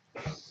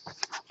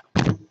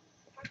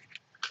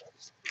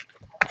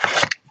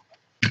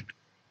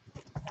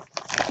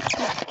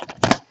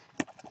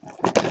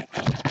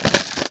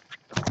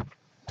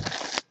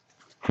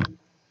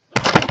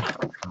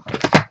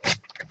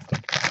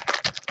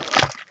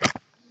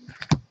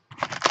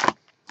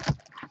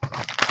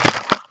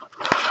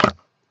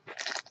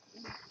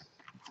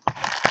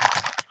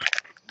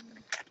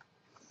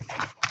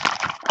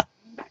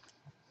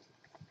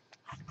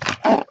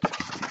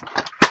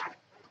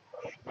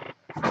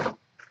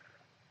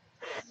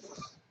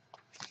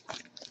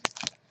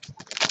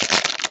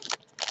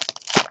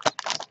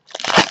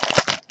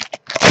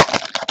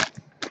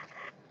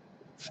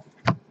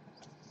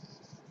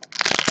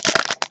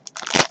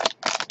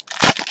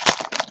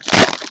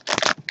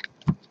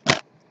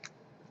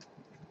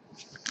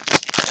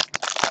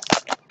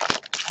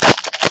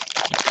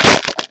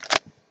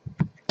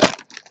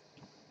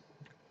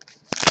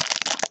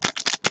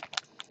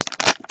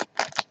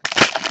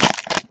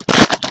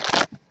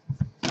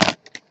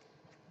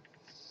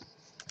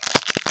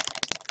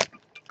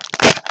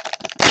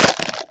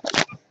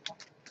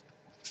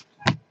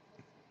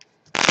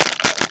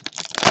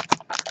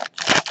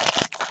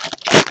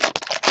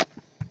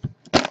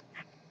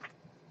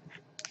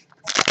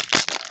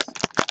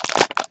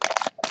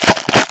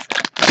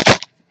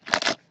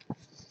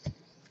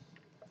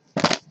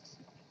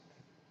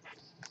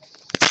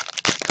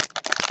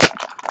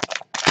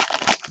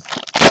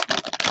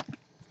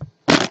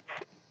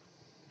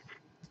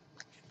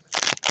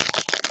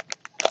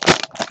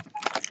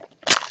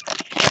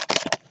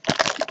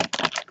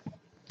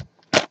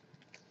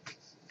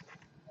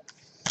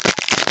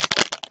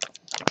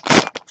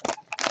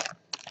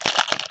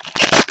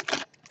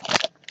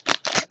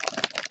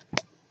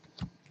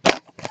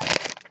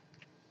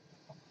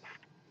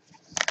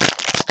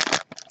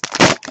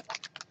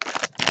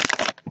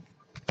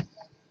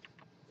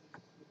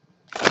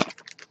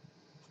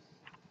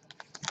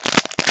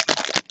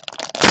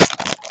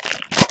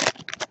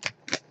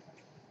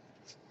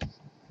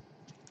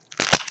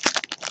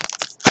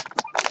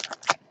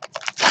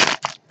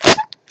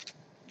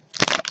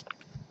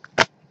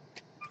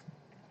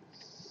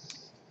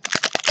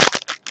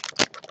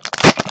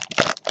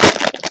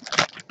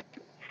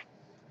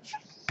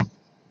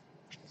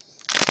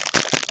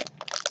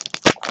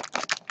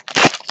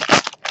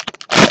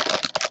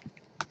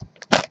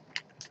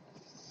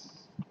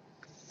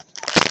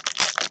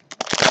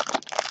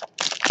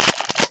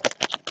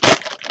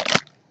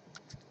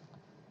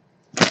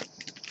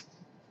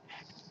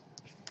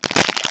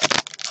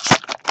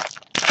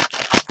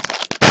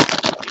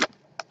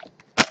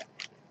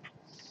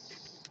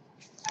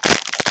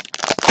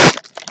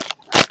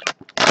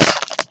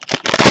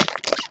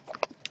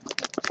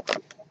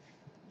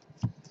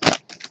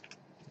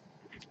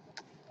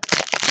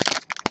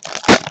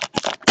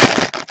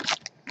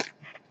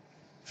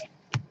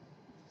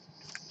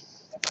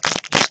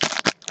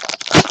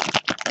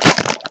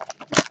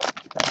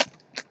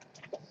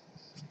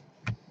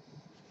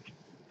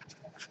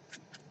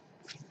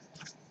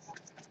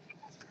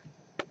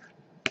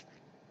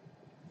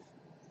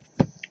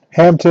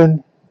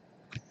 Hampton,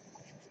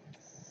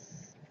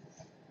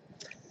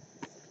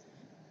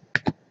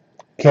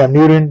 Cam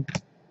Newton,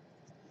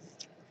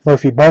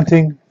 Murphy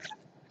Bunting,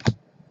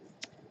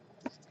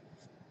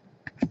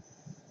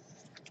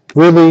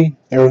 Ridley,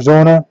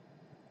 Arizona,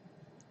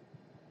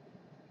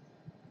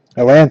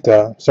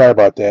 Atlanta, sorry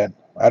about that.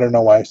 I don't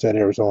know why I said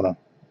Arizona.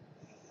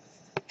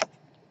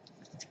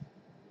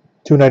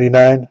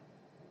 $2.99.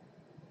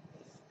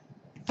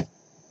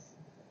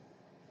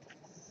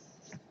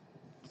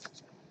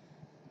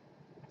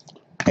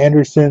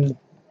 Anderson,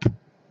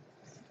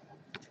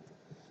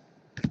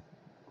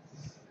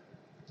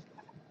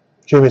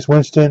 Jameis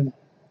Winston,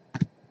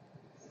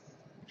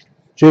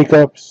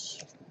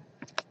 Jacobs,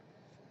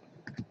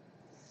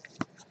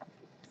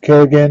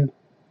 Kerrigan,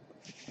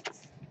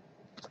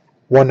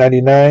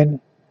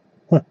 $1.99.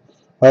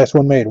 Last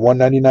one made,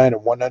 $1.99 and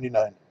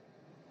 $1.99.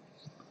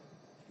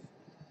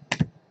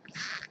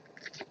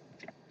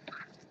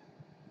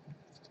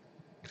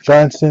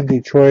 Johnson,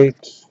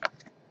 Detroit,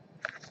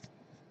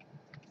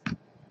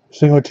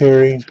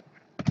 Singletary,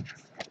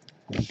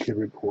 Kid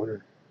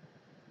Reporter.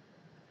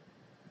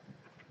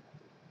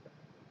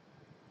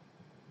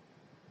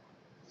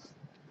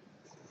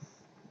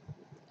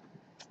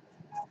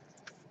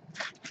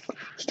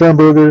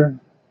 Sternberger,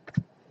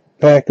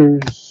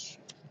 Packers,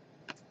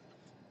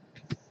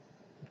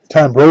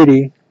 Tom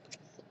Brady,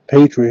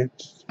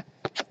 Patriots,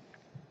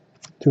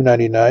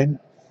 $2.99.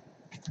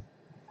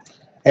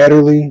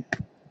 Adderley,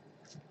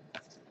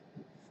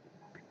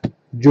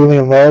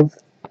 Julian Love,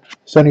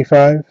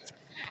 75.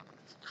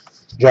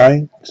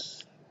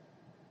 Giants.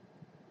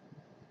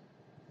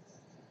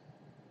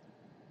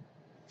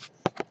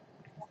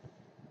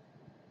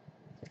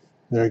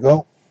 There you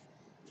go.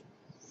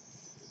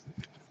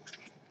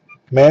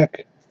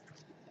 Mac,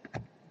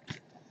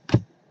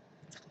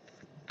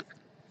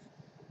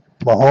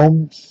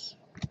 Mahomes,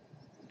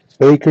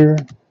 Baker,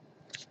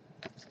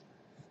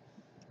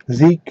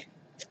 Zeke,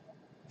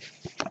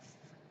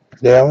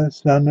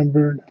 Dallas,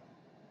 non-numbered,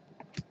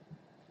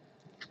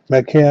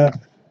 Metcalf,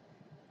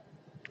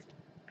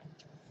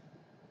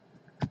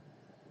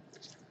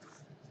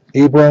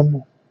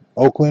 Abram,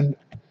 Oakland,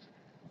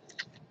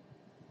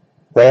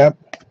 Rapp,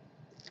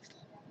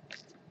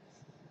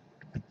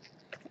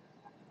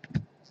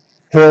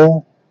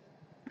 Hill,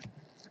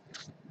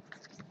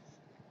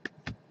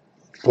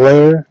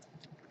 Blair,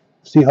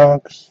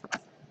 Seahawks,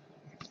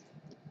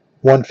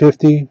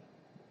 150,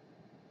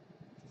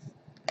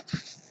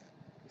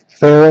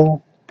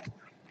 Farrell,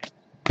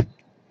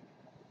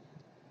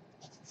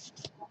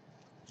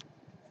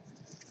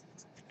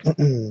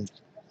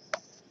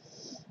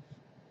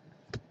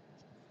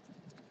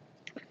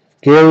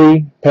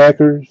 Gary,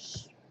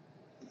 Packers,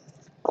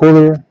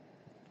 Cooler,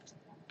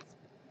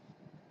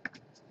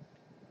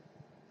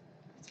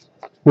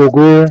 Will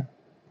Greer,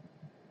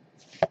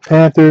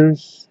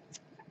 Panthers,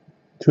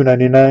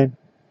 $2.99,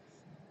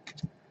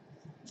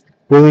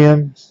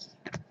 Williams,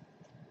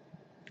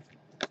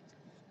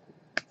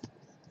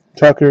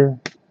 Tucker,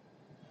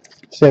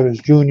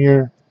 Savage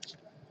Jr.,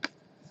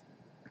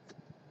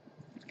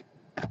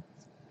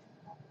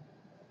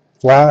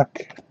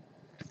 Locke,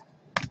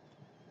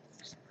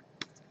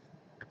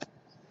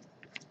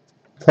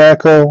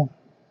 Flacco,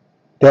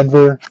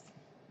 Denver,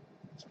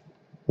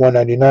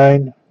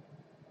 $1.99,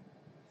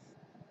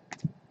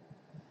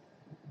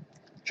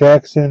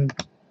 Jackson,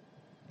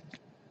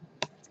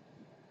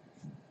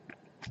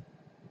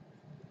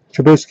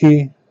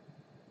 Trubisky,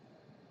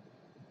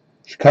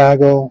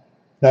 Chicago,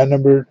 not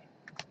numbered,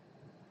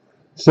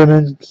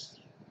 Simmons.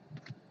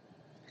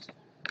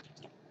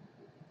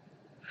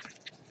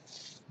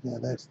 Yeah,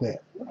 that's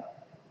that.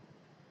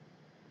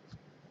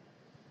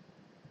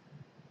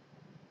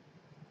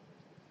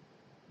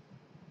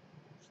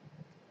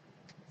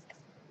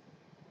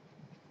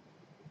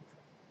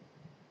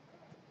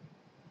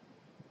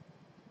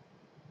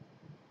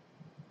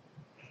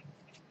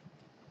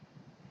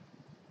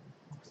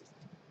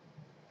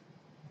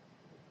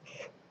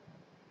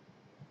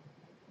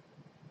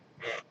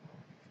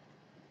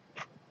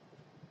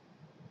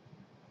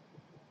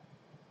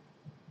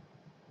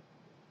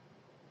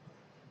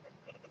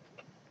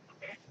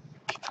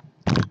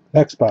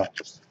 Next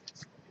box.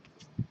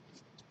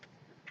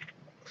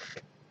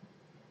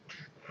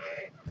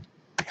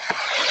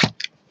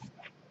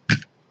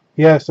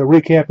 Yes, a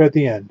recap at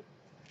the end.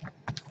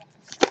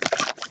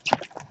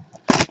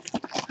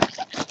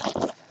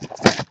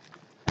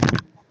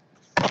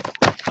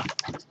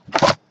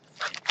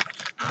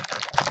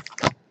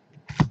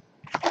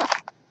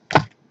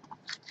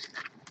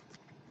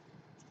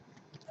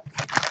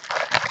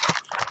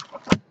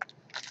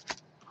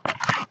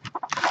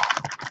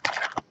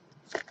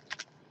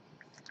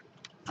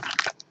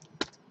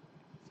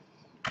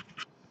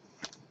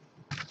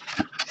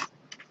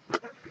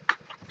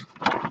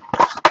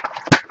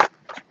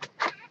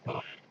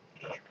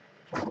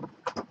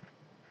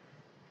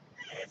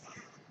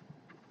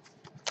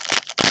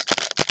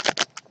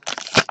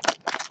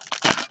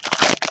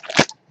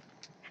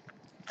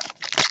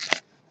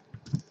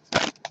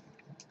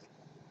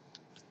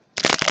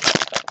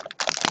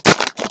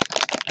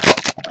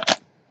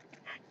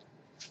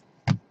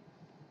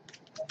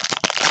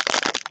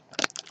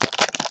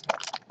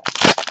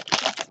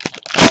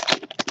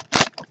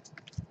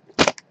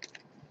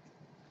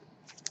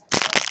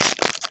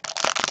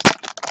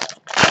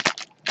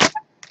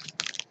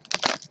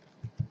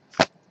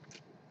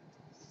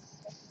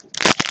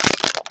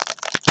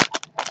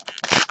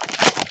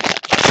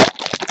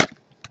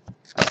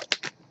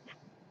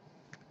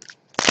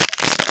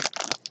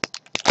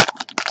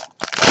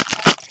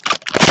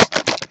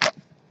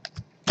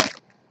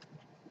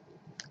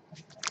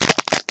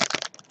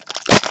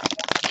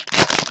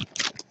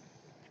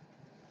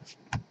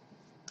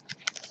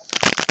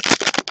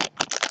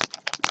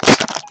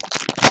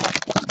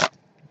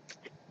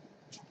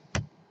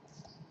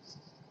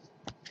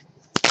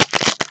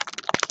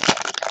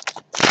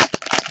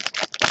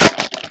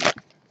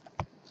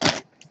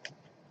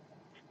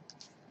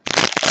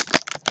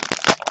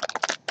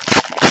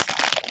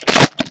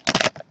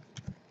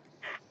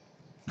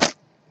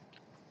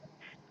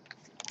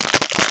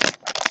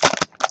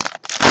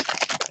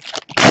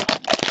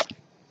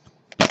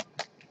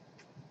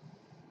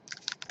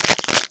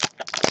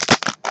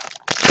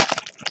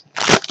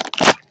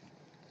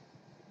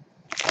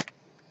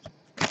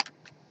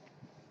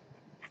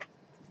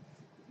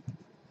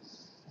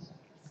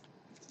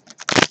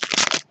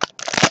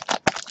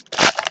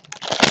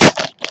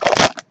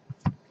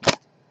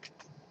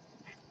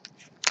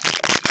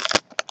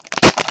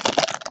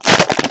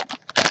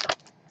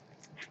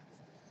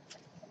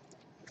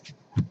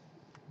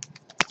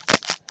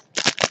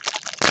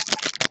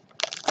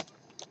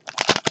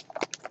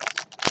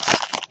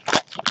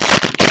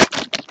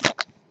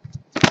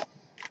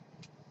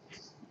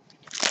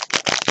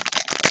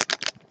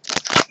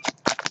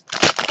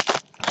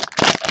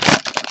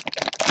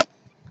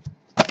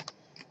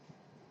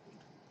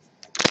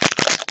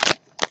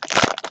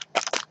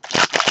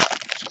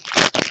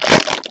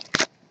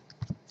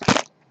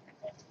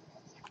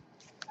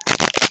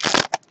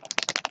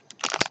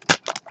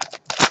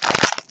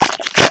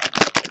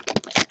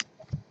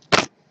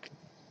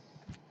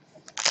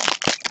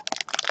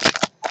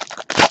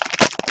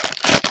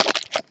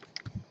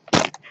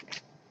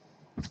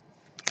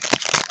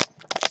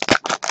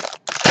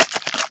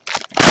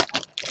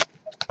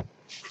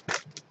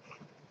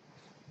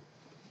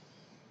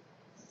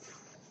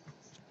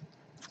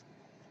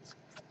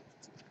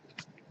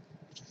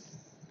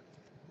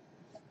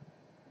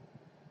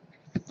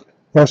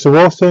 Russell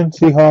Wilson,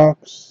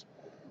 Seahawks.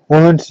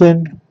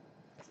 Williamson,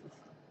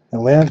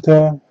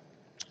 Atlanta.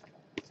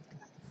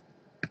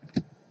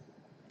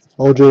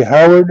 O.J.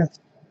 Howard,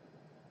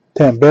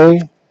 Tampa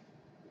Bay.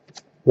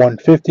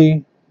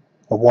 150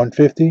 of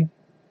 150.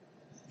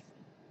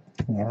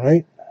 All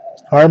right.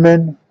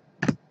 Harmon.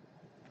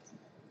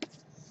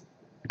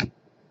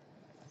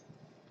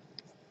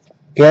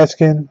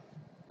 Gaskin,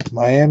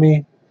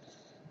 Miami.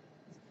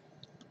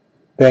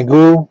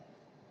 Bangou,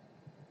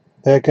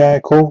 that guy,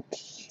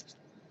 Colts.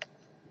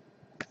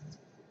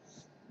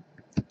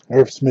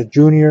 Irv Smith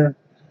Jr.,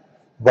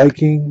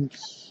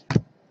 Vikings.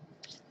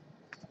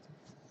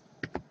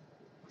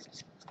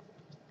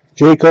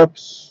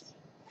 Jacobs,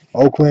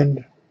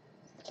 Oakland.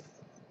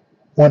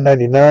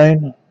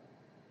 199.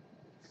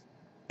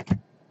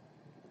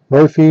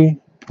 Murphy.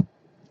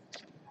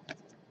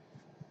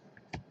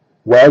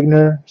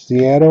 Wagner,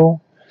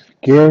 Seattle.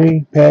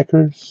 Gary,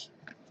 Packers.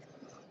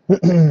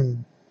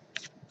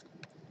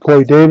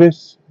 Corey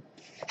Davis,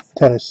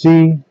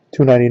 Tennessee.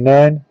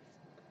 299.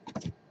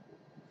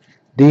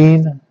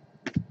 Dean.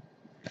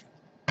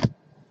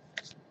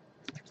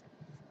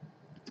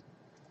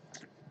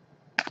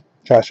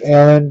 Josh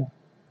Allen,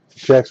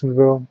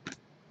 Jacksonville.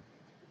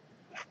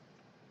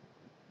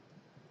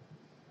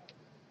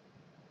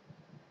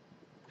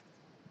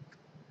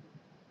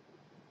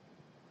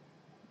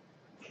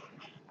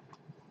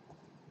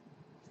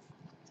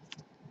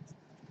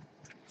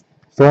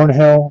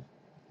 Thornhill.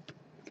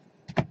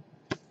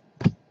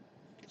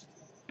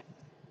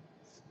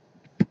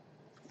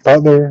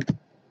 Butler.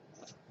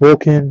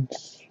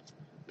 Wilkins.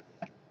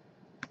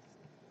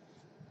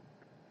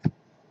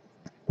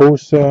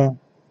 Bosa.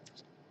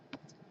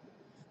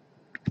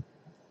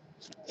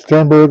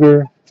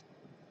 Sternberger.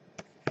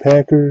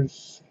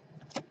 Packers.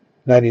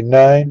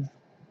 99.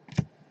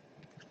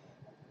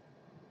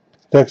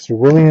 Dexter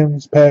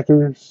Williams,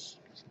 Packers.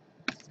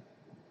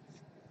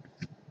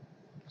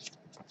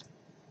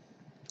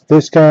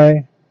 This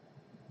guy,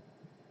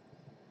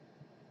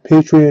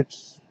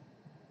 Patriots.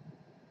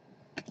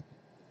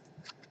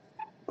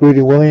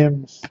 Greedy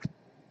Williams.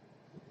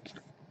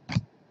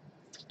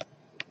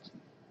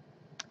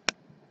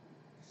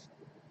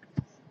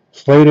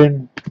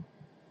 Slayton.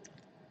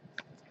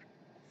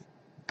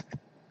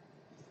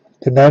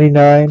 To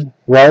 99,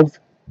 Love.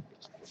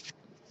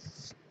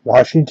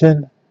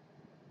 Washington.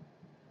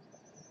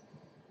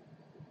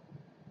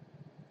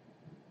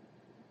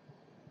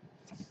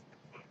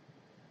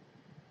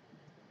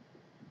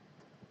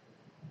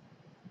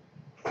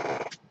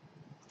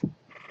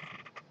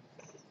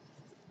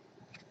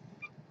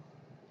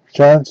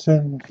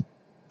 Johnson.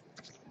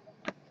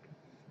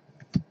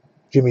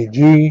 Jimmy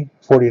G,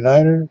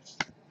 49ers.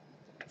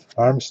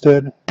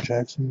 Armstead,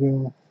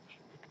 Jacksonville.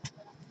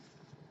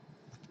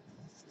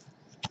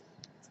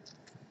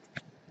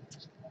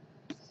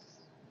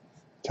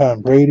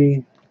 Tom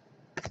Brady.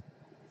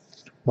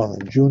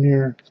 Mullen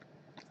Jr.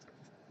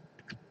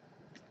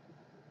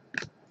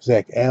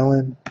 Zach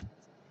Allen.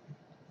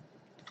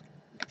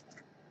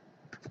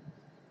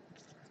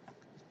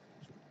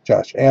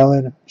 Josh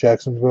Allen,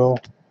 Jacksonville.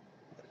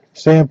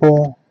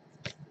 Sample.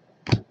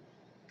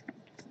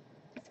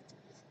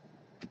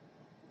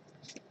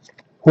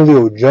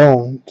 Julio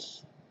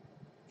Jones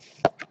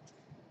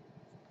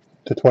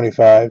to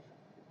 25.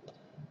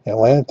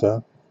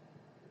 Atlanta.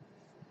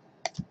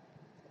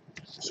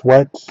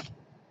 Sweats.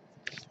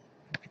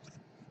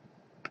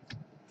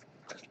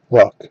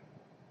 Luck.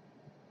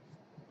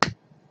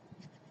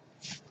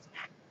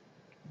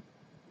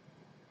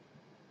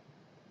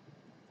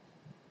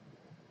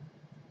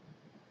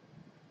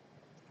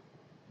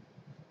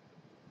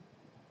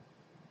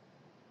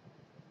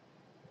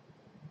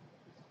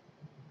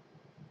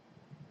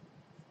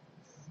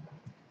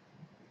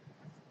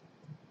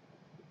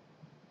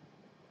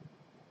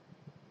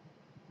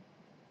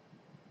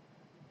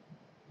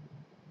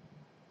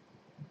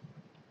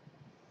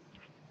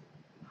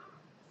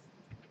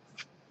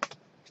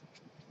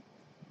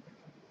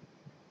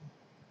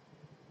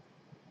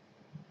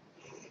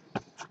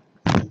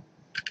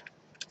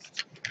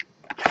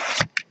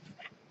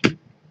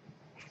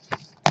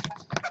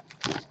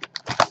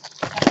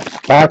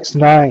 Box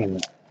 9.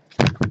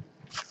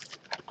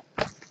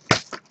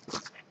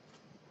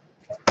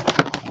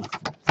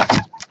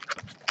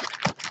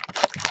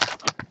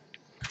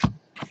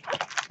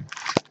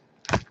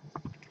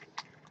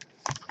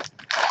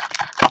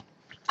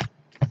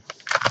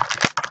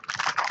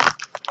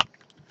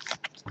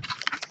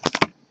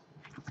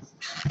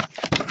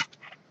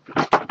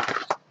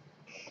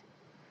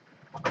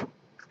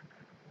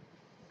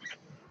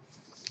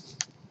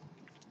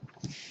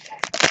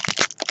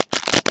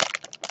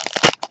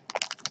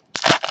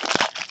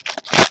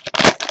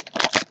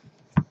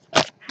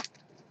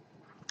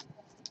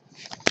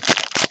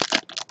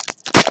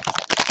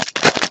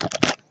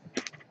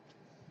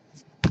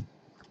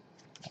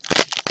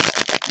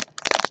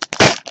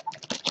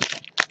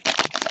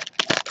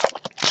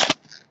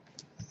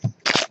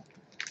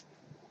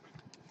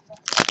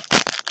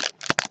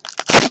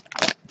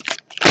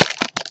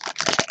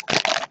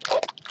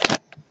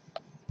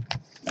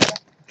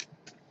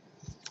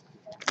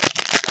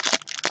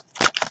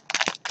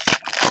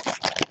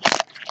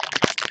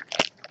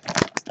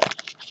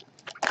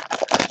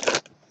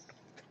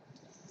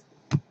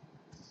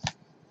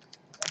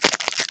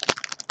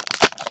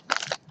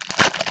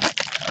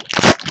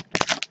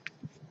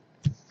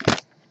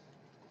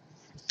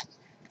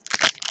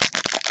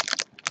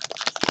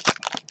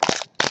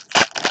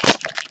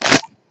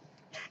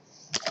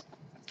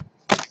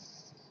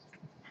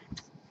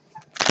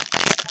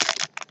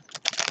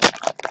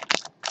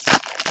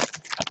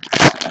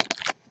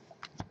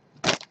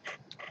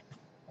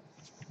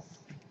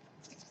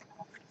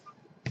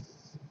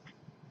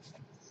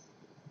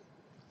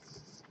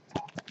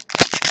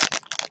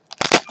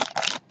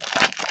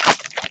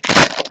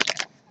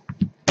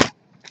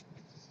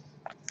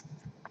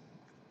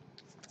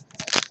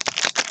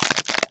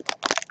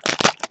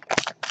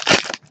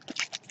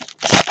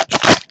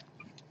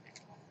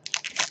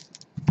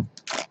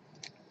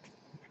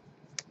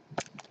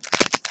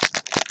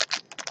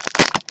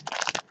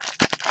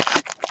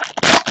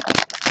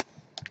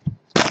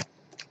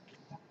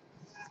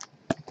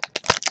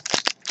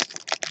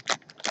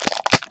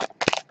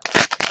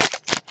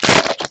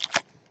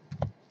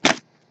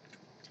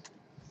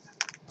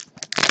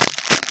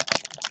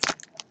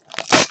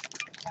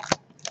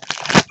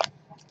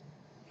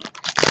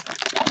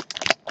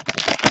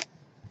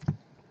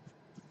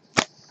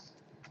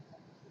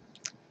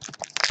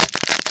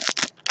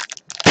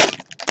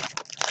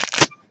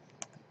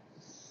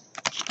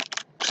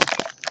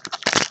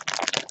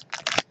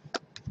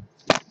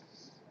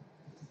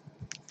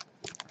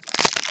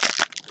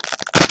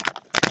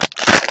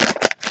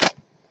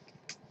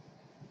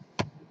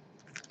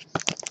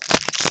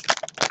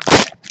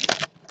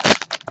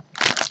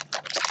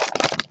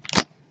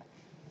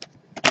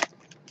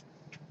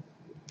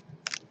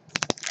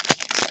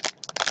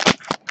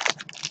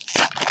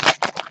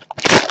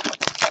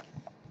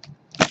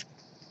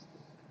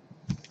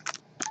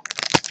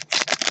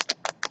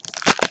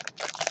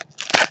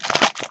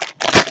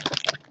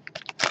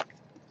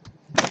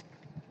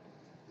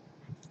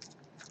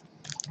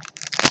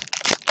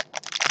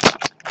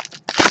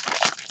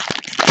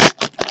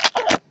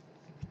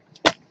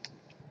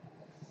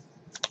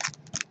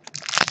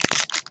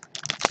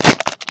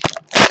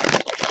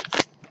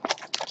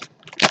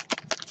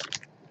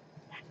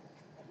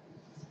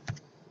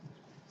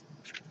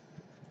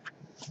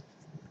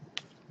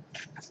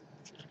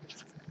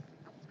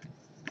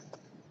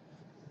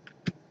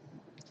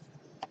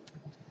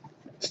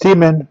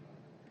 Steeman,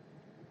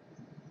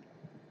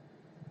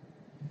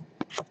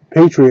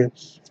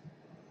 Patriots,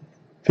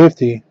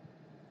 50.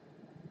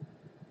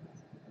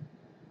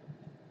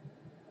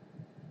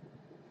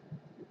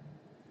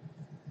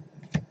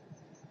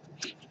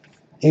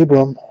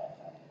 Abram,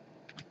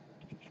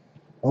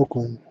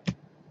 Oakland.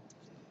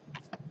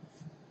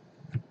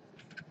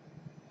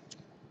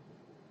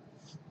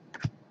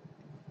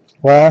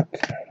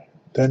 Black,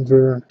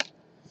 Denver.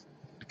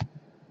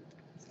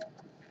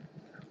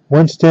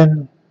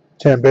 Winston,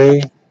 Tampa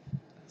Bay,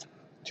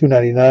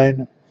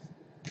 299.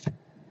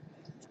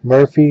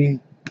 Murphy,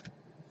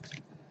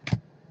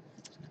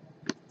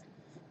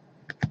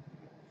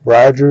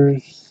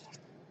 Rogers,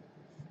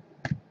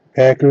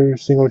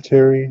 Packers,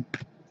 Singletary.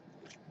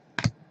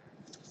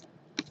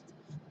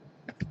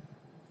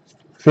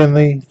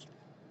 Finley,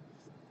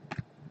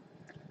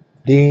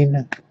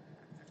 Dean,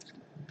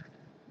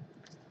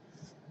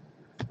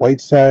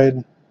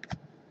 Whiteside,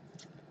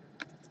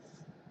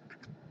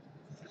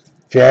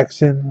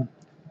 Jackson,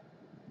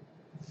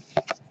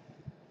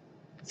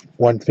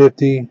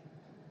 150.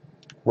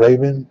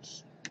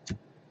 Ravens,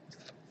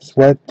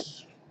 Sweat,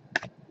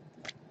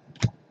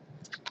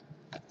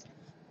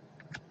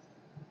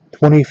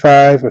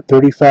 25 or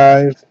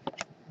 35.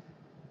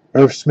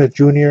 Irv Smith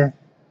Jr.,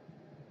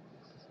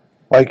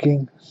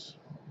 Vikings.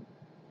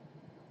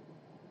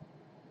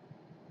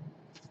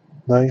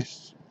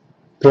 Nice.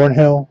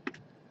 Thornhill,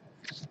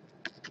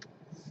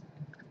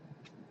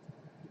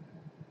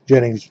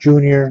 Jennings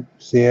Jr.,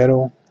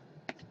 Seattle.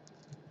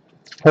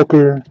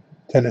 Hooker,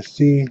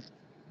 Tennessee.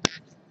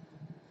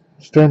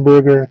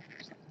 Sternberger,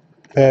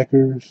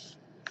 Packers.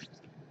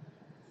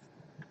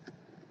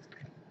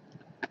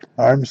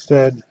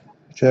 Armstead,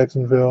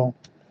 Jacksonville.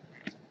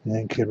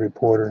 And Kid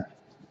Reporter.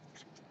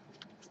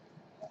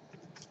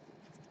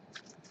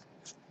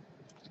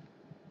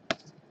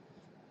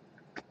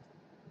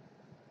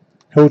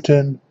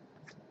 Hilton,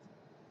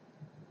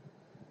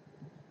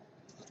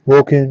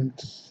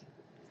 Wilkins,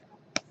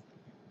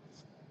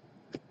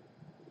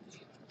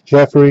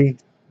 Jeffrey,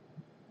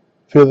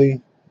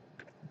 Philly.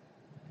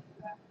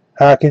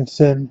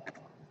 Hawkinson,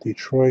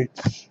 Detroit.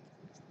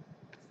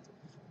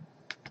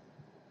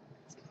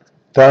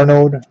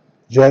 Darnold,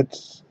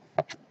 Jets,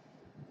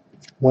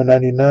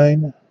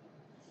 199.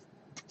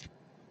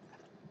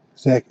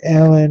 Zach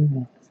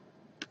Allen,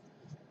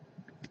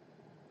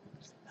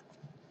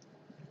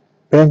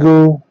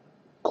 Bengal,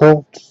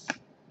 Colts.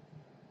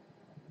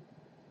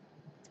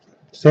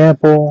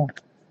 Sample,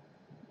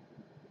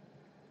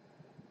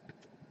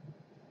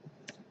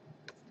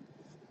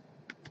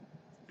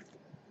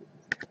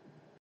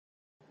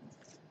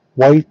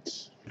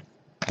 White,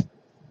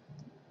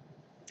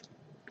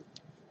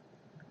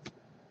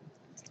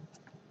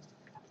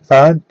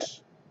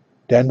 Font,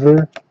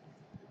 Denver,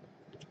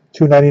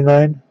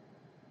 299.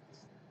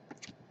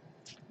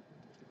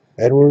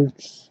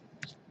 Edwards,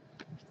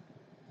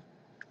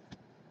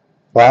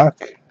 Bach,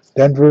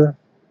 Denver,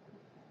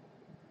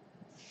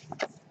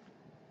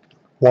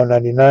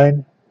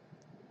 199.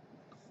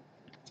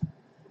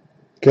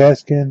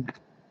 Gaskin,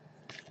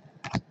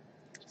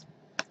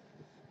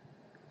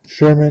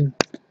 Sherman,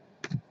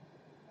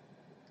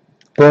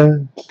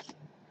 Burns,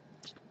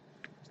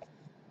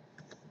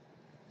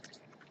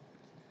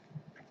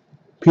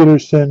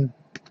 Peterson,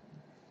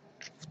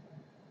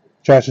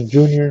 Johnson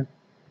Jr.,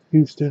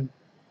 Houston.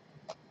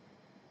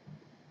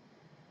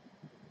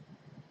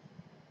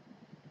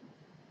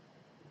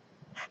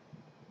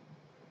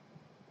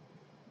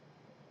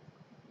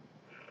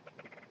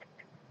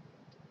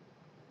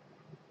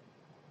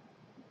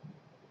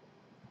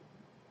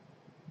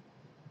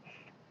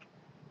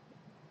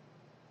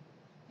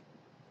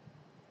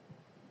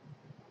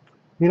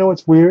 You know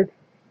what's weird?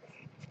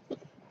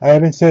 I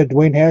haven't said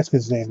Dwayne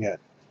Haskins' name yet.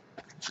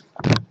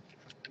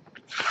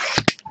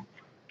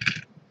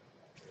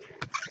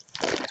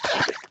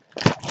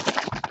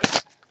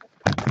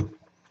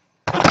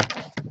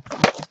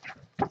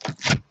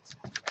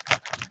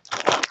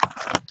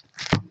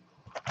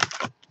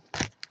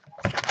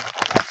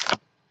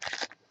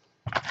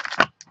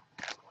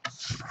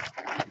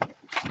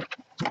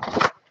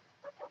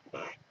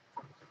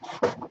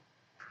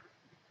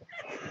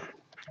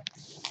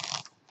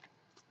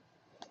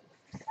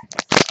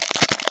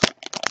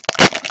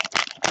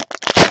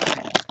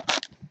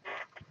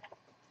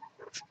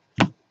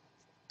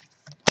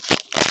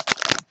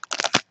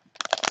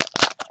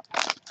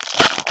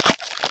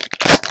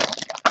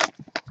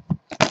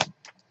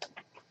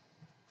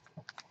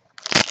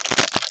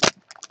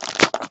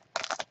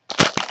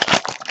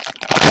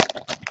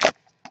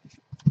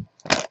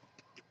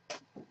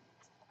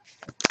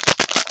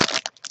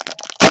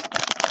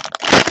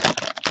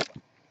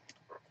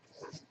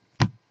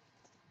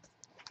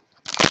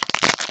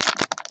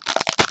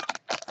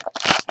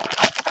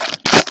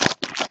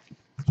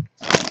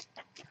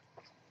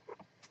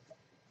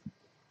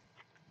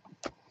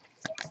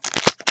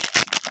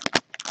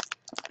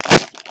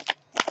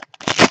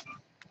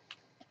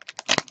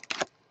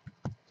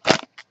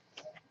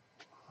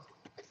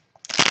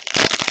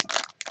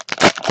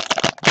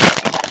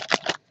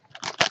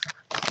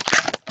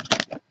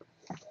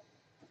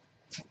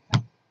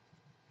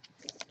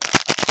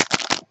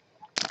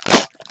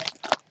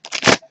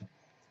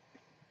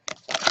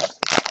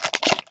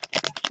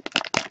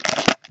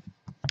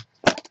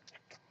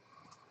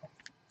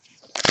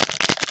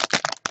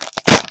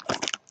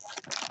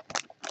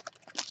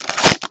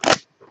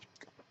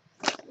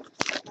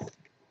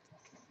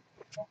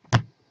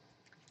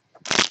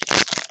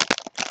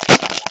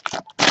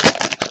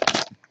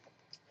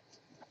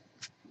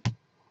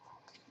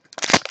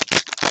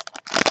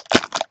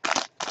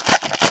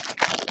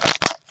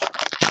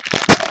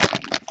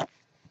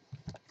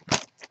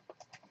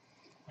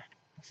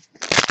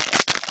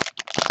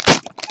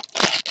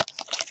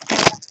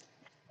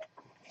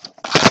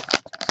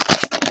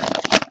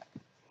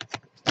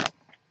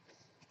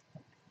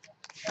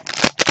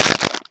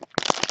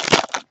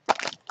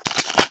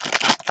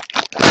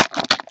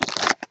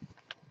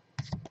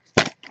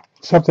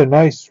 something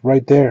nice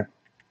right there.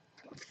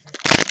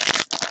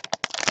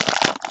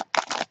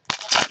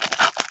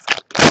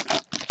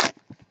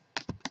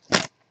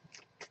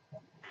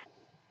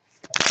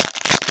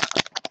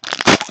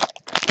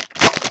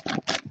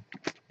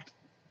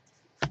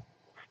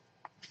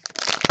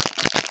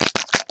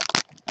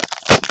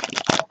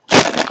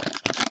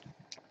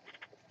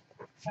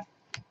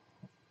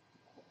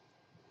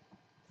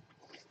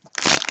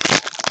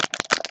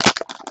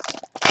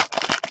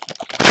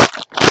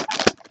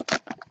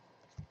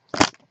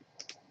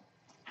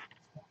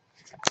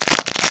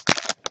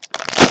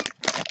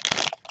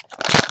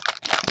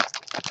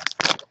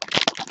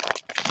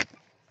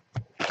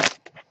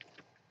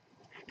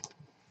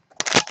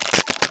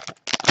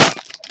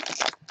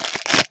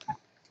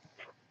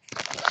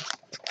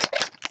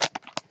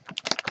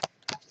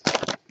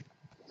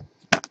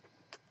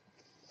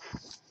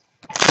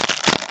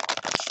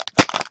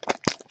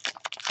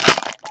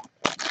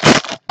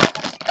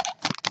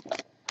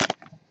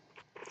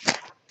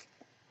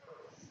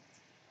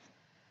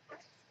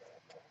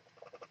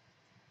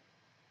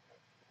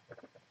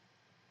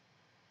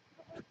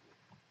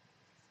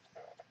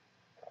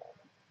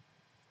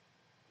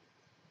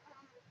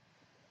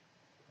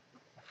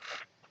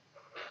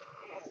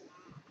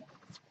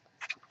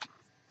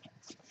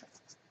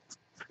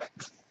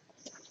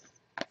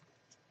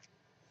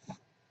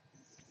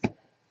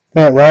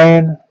 Matt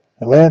Ryan,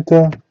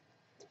 Atlanta.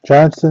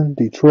 Johnson,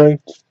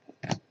 Detroit.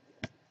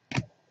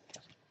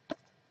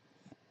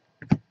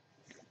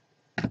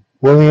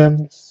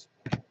 Williams,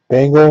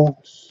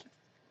 Bengals.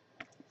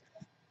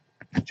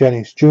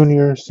 Jennings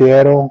Jr.,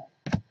 Seattle.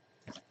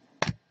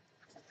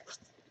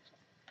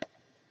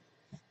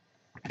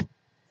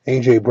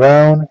 A.J.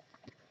 Brown,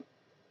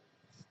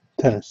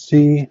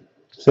 Tennessee.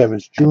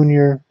 Sevens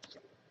Jr.,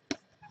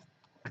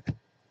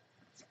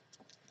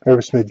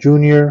 Irv Smith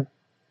Jr.,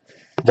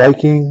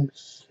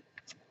 Vikings.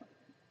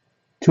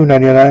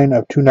 $2.99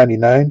 of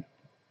 $2.99.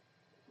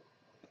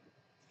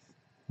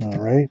 All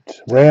right,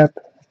 wrap.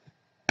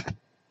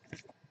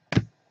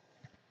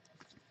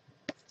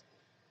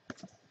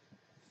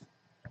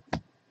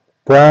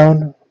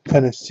 Brown,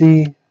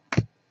 Tennessee.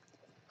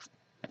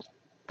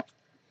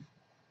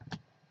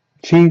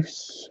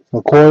 Chiefs,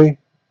 McCoy.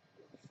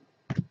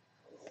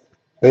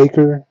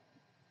 Baker.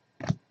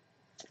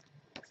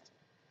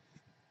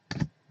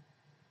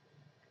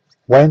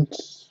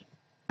 Wentz.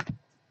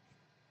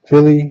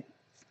 Philly.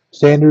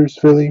 Sanders,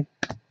 Philly.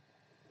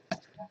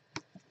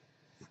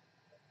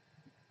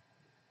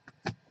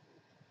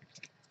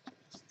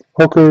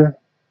 Hooker,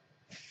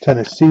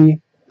 Tennessee.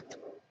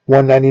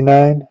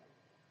 $1.99.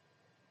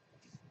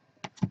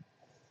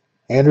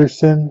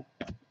 Anderson.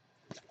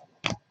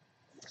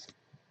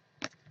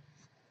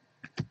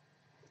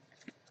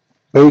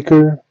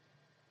 Baker.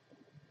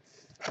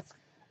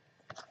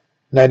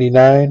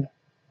 99.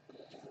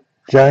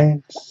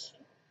 Giants.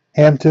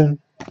 Hampton.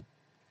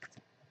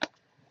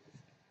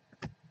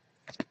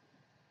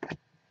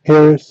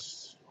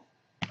 Harris.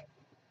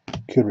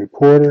 Kid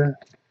Reporter.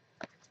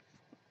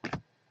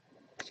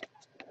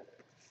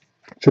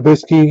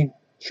 Trubisky,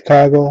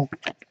 Chicago.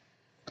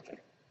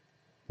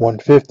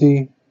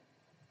 150.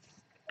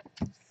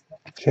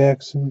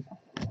 Jackson.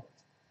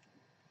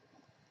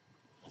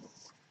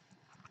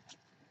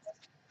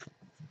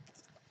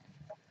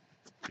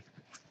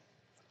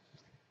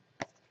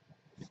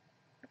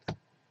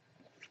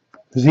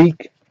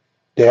 Zeke,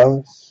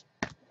 Dallas.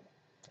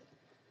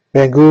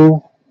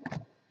 Bangoo.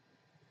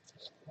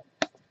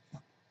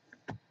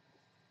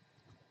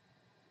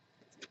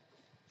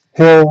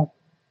 Hill,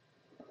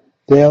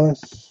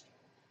 Dallas.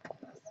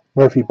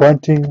 Murphy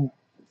Bunting.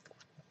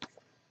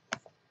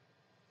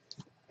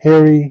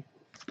 Harry.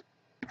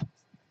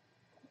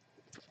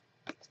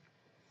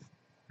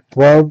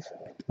 Love,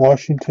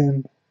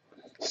 Washington.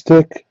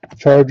 Stick,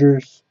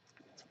 Chargers.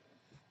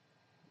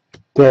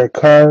 Derek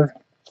Carr,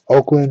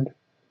 Oakland.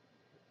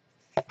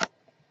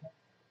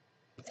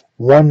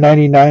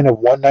 $1.99 of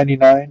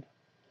 $1.99.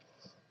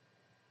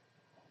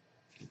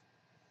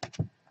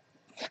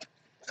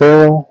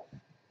 Farrell.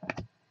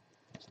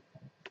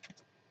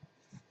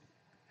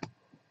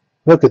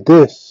 Look at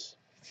this.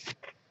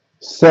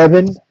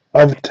 7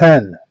 of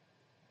 10.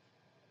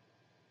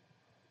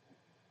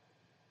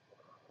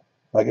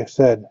 Like I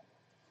said,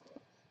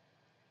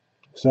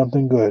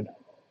 something good.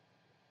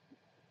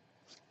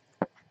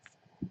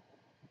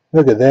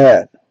 Look at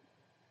that.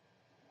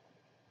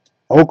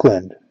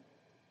 Oakland.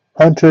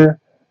 Hunter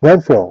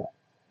Renfrow.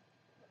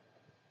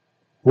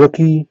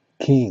 Rookie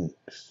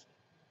Kings.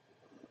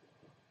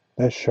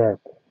 That's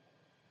sharp.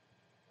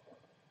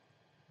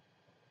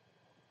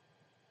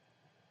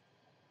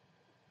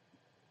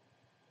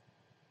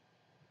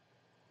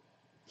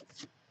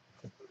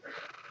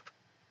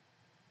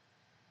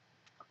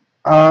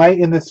 Eye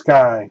in the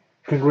sky.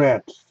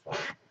 Congrats.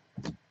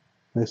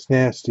 That's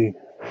nasty.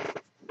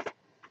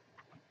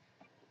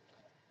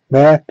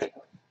 Mac.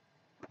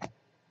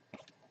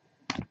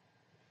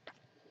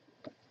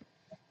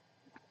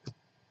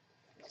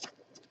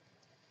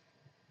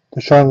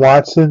 Deshaun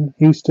Watson,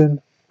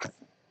 Houston.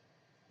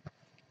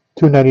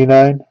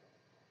 $2.99.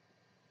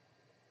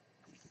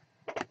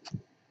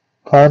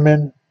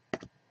 Harmon,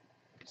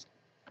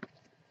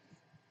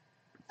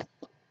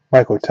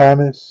 Michael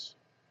Thomas,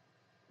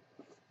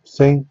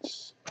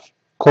 Saints,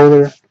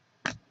 Kohler,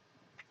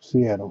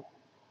 Seattle.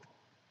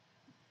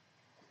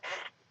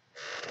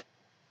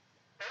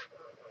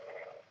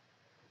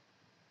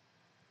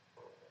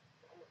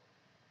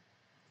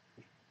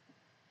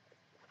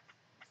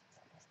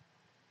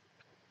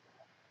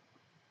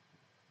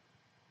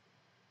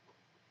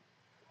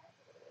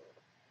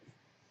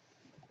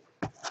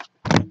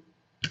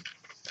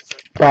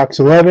 Box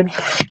 11.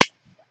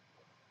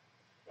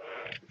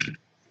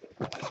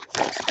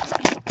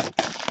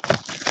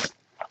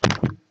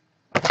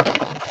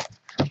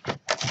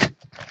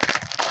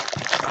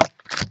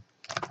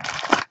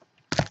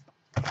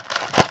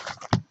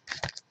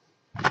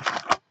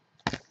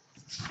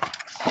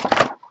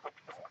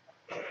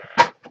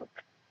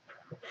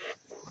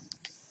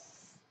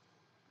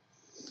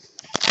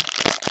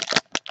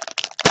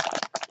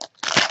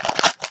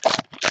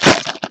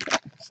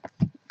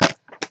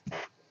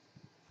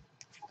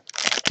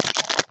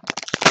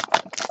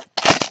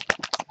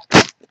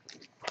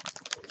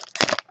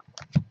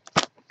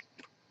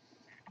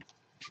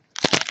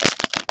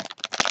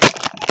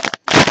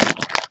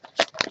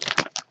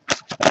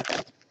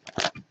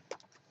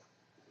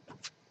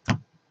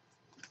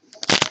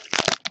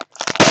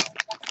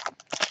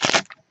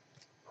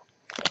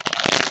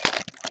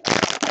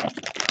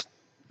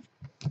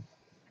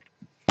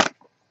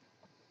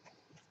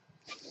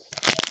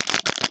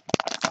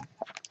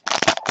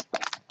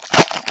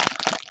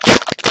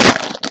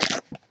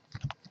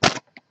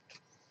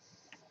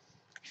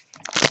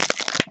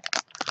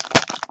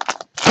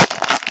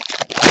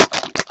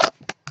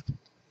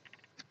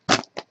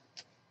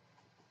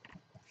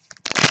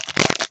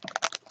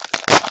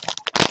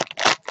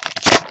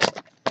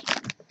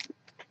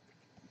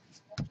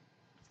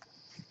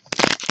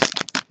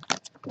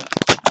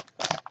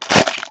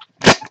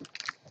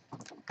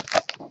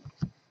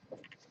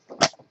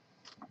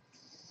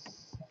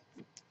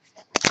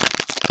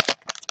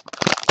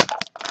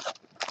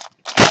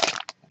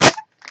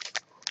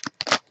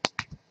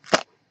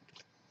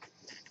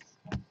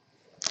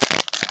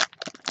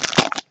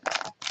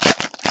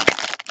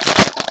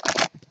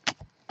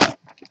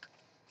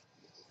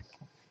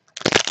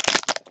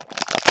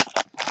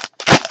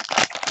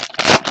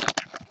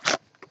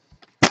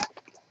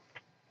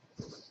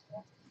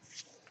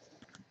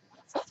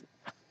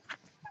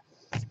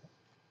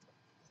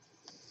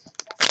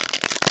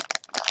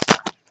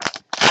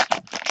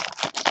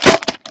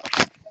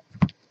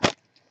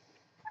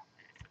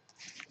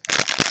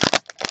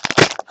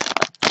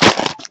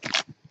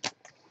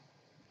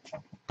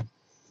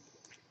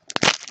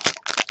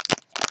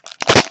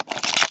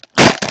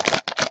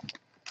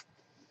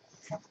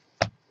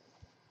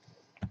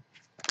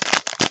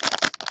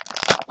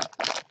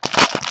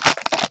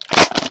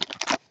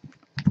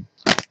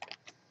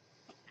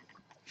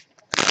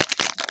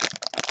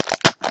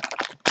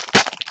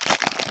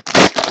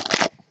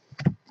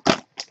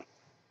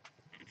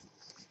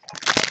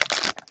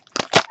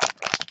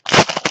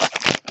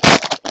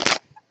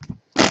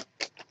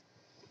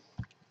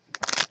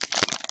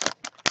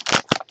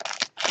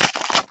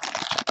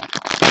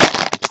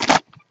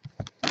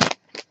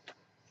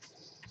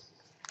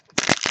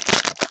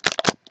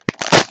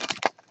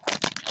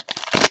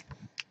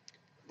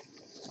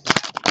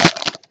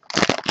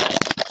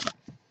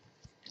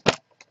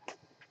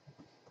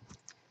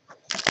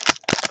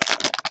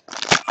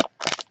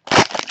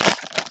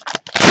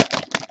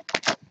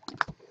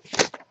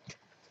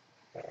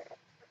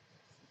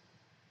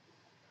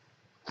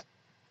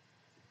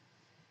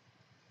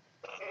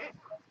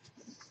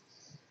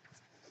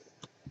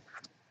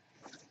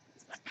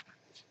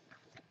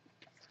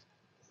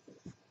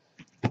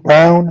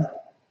 Brown,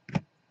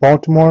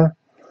 Baltimore,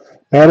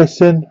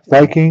 Madison,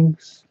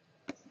 Vikings,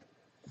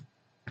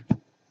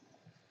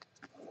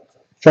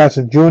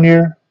 Johnson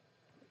Jr.,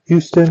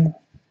 Houston,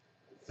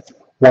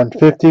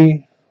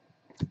 150,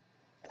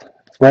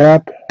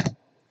 Rapp,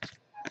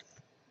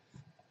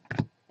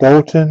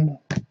 Dalton,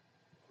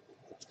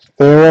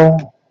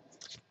 Farrell,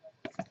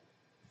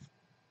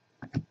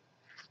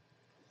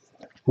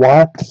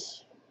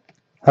 Watts,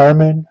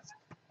 Harmon,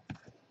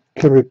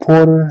 Kid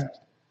Reporter,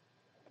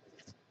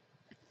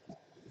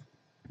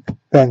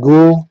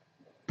 Bangul,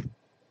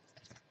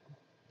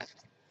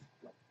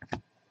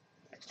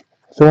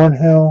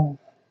 Thornhill,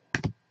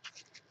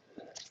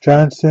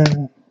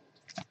 Johnson,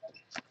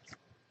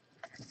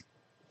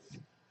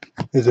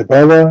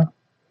 Isabella,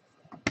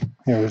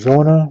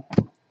 Arizona,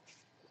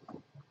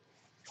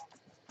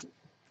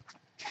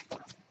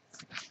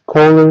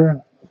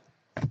 Kohler,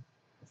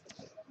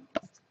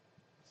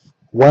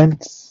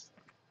 Wentz,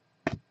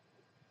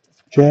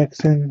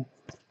 Jackson,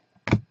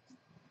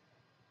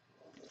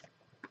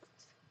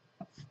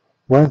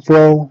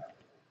 Renfrow,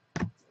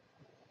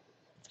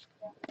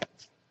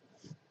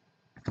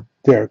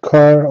 Derek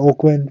Carr,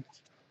 Oakland,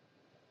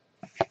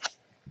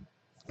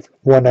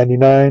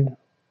 199,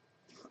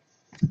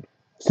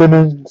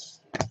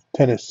 Simmons,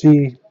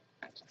 Tennessee,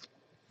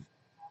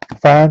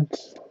 Font,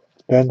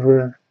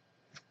 Denver,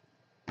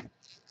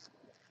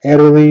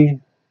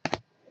 Adderley,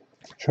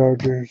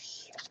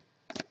 Chargers.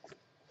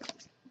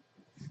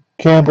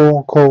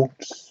 Campbell,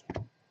 Colts.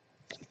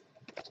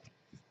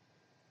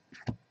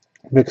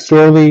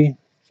 McSorley,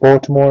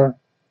 Baltimore.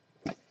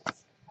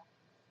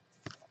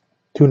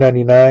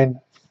 $2.99.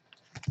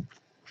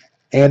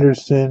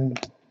 Anderson.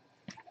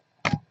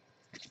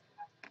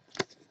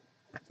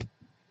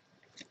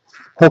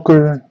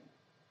 Hooker.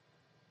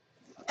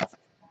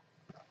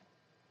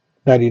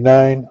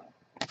 99.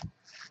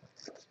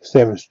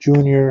 Savage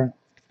Jr.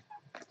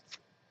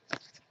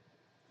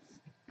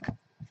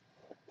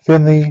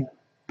 Finley.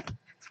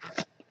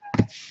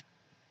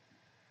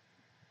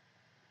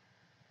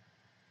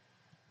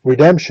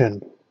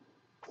 Redemption.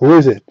 Who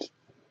is it?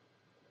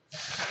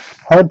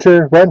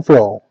 Hunter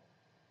Renfrow.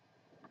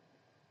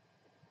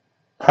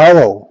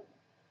 Hollow.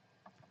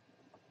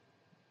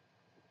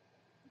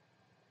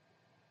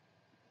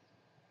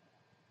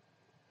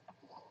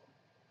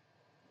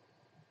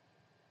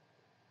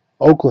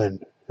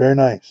 Oakland. Very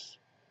nice.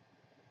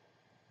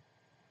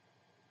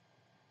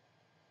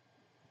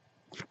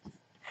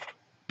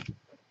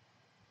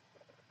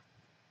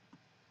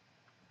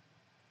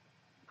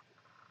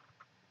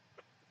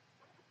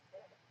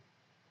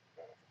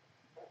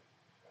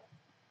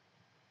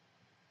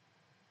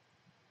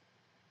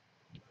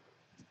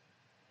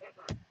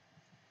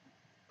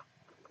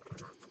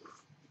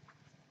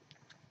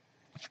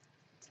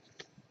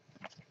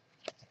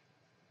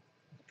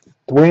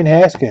 Dwayne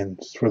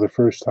Haskins for the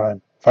first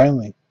time.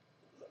 Finally.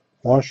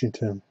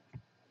 Washington.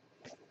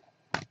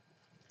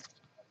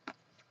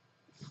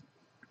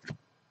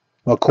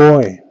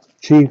 McCoy.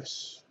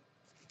 Chiefs.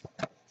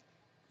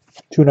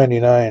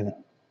 $2.99.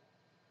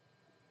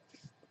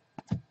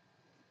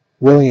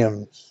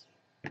 Williams.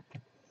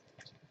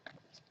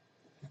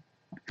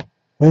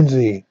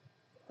 Lindsey.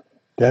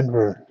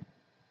 Denver.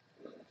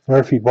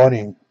 Murphy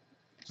Bunting.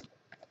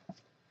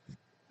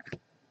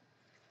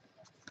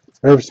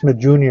 Irv Smith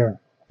Jr.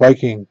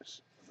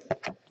 Vikings.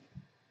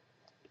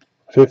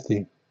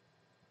 50.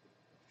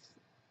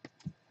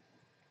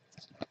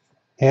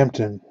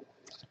 Hampton.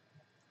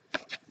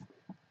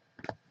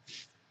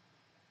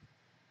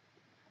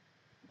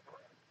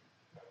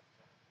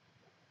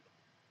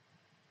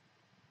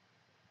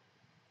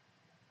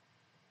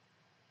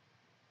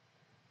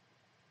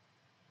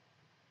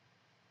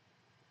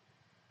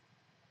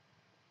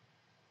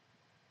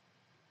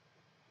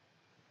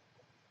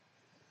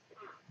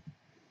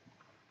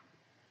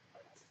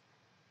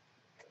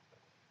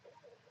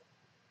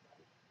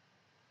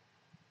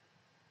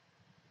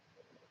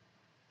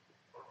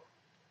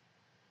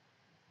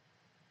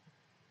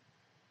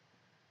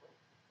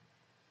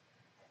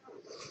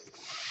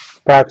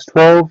 Box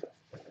 12.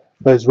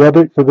 Les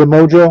Rubbitt for Good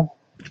Mojo.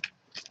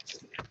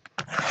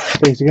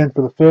 Thanks again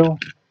for the fill.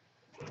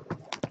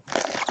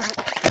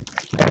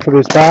 For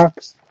this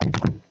box.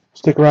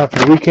 Stick around for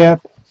the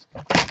recap.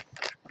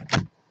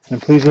 And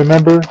please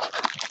remember,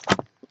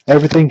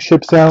 everything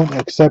ships out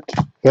except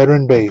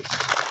Veteran Base.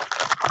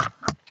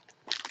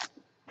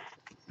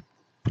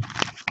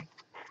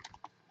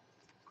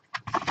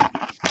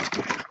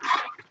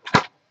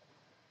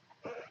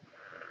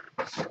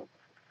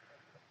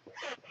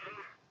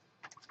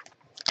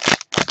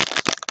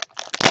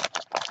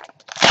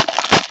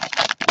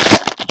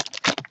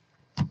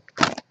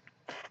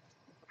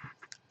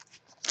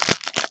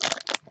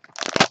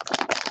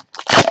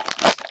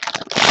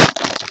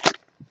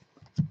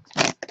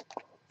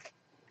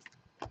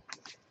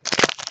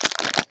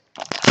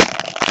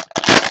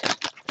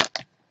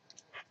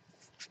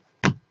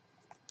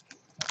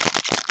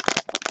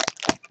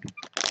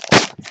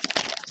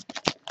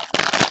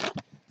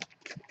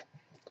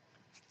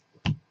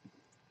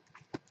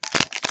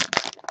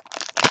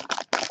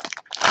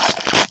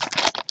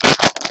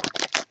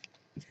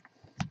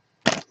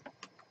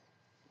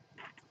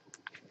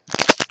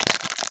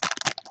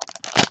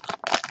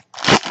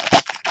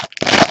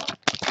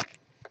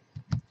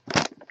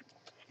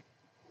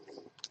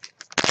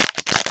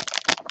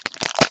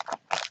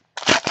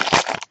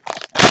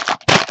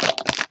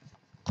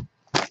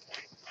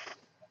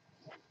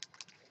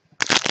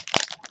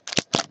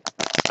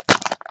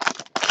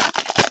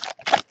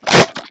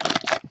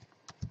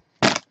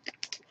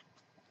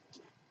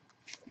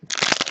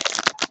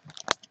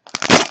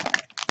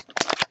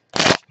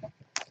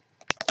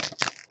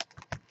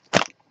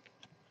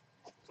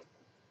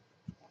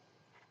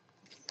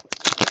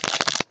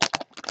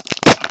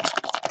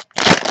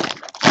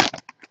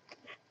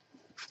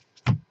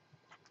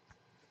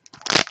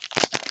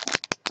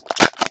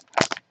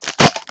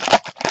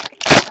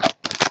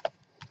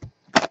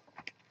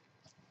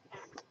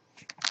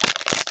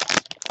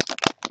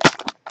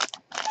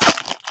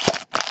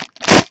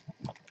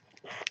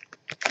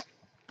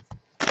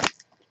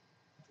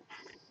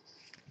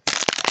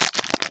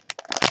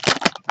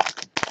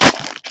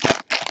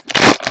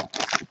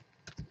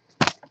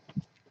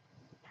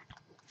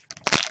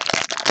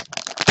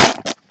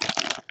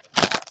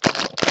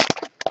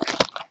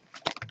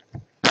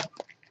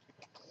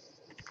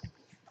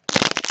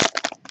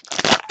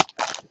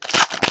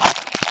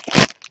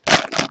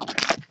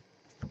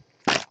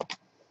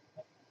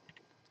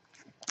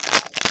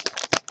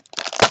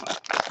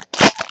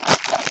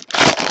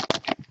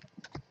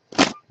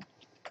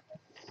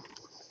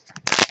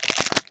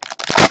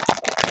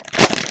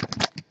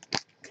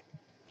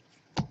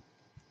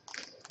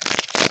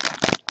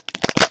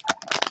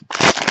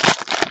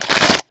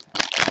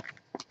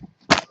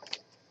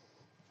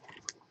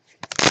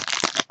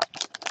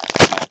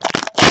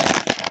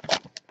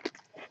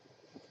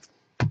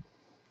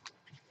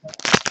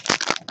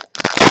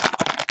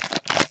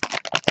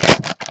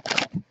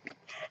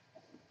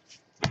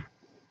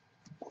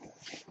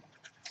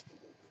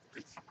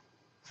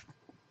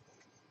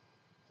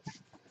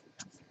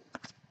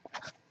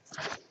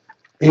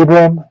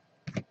 Abram,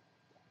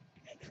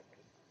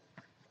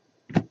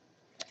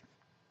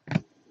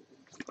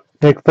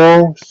 Nick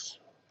Foles,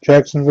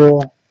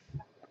 Jacksonville,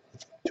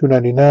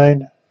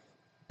 $2.99.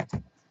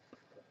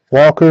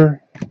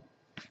 Walker,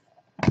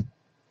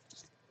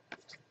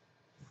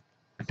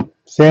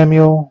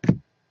 Samuel,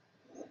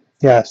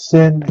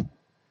 Yasin,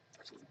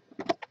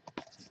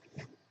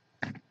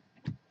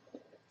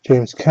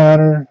 James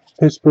Conner,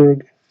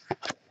 Pittsburgh,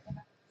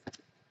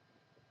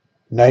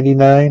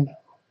 99.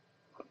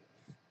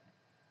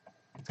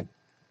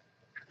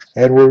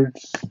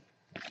 Edwards,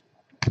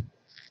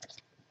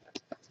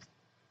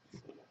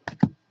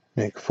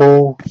 Nick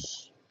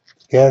Foles,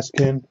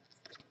 Gaskin,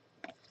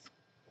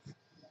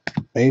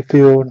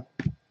 Mayfield,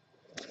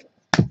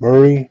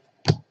 Murray,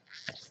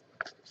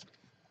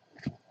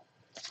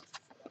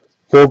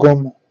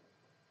 Fulgham,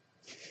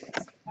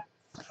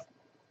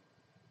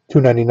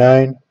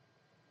 $2.99.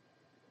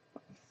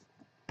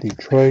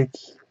 Detroit,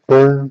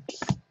 Burns,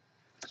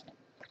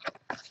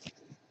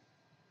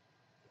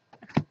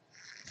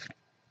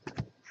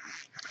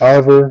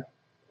 Oliver,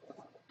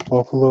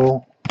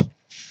 Buffalo,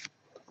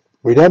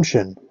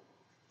 Redemption.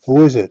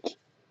 Who is it?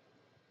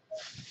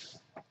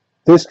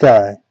 This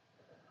guy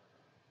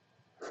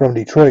from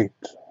Detroit.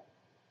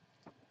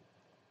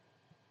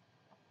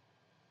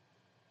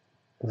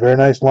 Very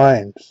nice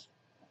lines.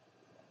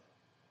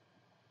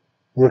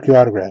 Rookie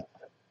autograph.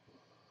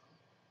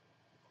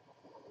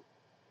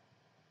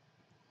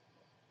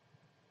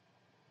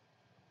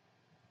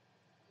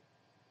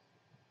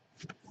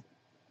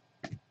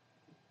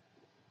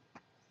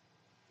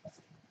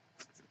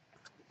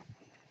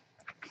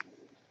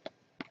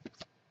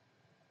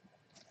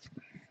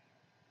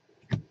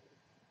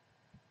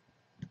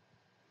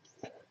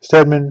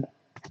 Stedman,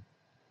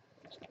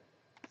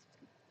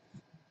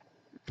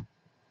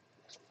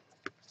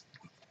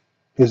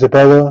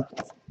 Isabella,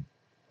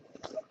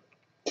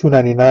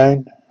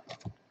 $2.99.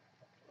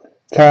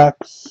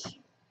 Cox,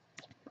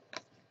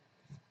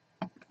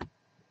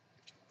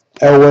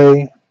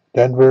 Elway,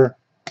 Denver,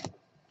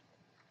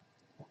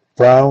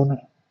 Brown,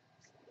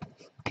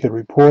 Kid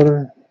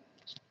Reporter,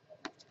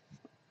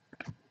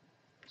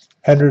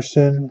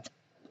 Henderson,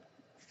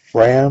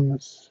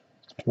 Rams,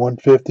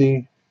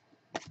 150.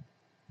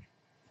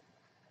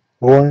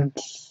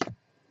 Lawrence,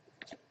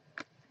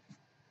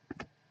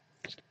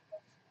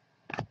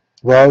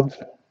 Love,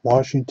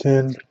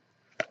 Washington,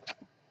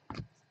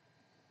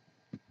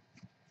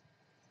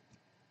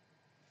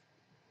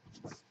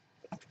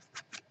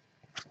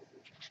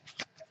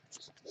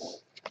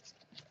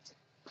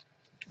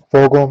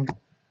 Fulgham,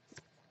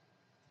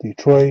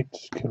 Detroit,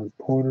 Kid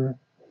Reporter,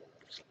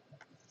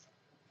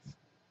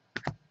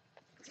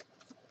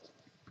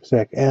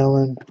 Zach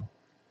Allen,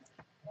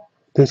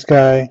 this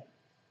guy,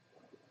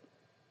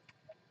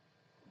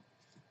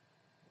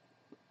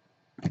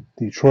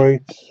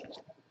 Detroit,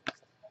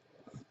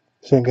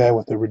 same guy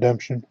with the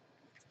redemption,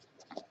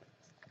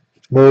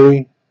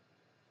 Murray,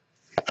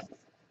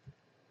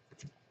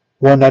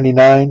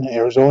 $1.99,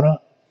 Arizona,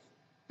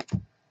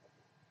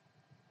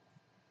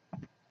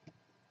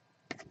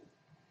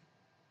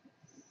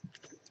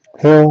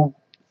 Hill,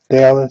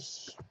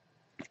 Dallas,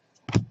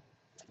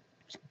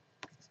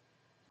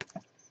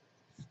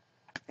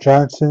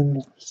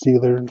 Johnson,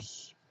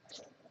 Steelers,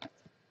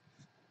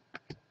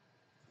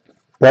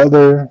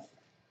 Butler,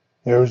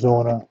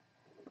 Arizona,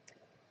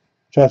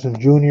 Johnson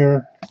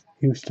Jr.,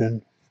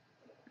 Houston,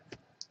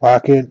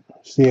 Lockett,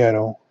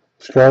 Seattle,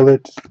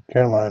 Scarlett,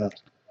 Carolina,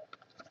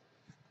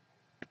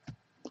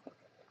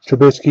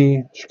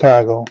 Trubisky,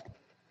 Chicago,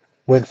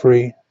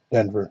 Winfrey,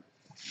 Denver.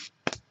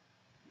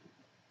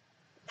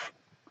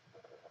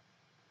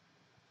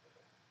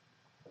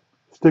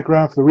 Stick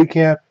around for the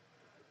recap.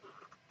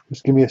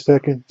 Just give me a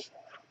second.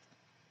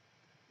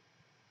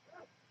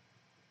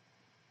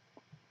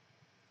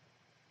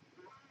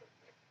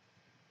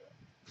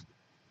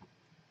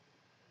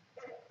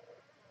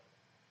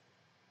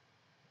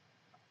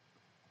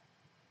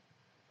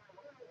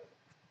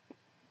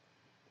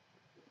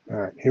 All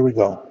right, here we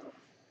go.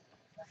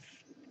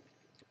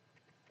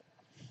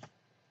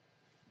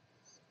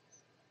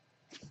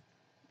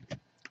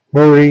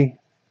 Murray,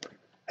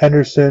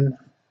 Henderson,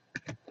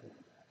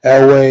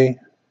 Elway,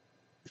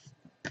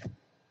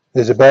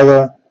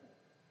 Isabella,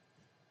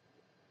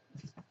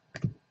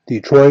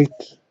 Detroit,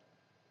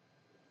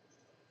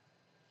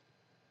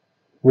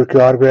 rookie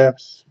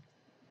autographs,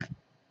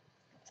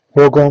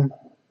 Fulgham,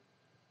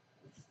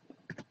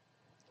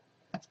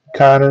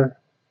 Connor,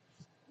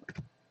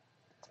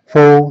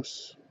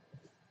 Foles,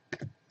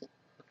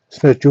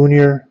 Smith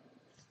Jr.,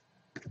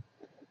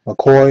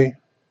 McCoy,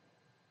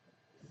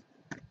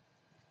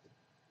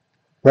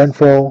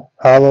 Renfrow,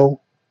 Hollow,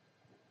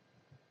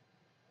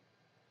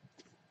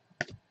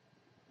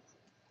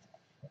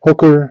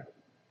 Hooker,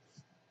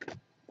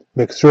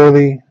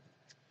 McSorley,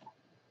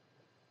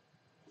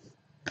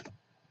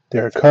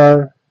 Derek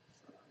Carr,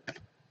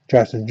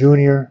 Johnson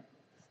Jr.,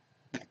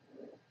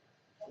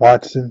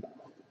 Watson,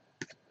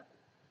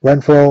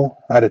 Renfrow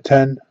out of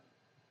 10,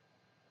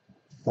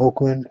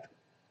 Oakland,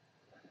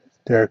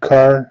 Derek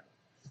Carr,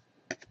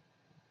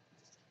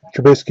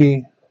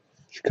 Trubisky,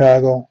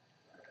 Chicago,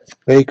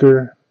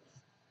 Baker,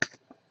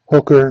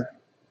 Hooker,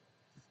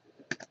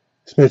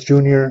 Smith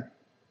Jr.,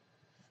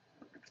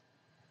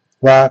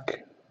 Rock,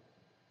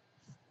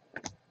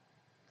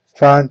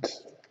 Font,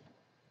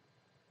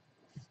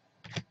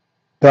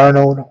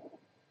 Darnold,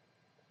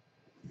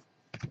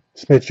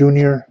 Smith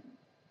Jr.,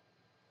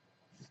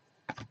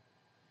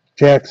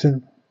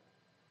 Jackson,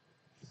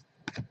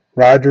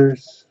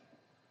 Rodgers,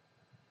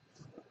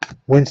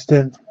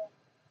 Winston,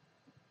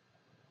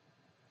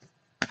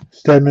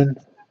 Stedman,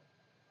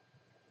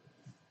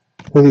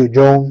 Julio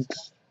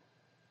Jones,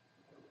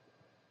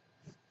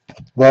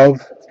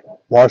 Love,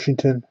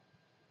 Washington,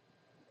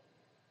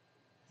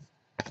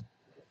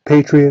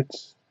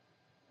 Patriots,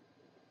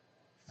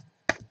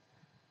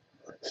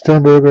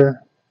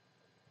 Sternberger,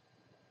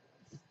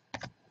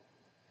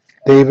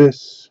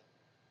 Davis,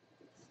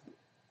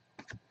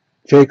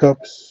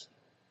 Jacobs,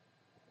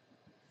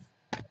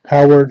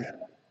 Howard,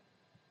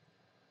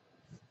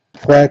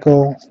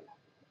 Flacco,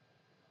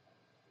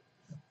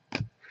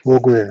 Will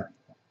Greer,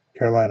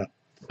 Carolina.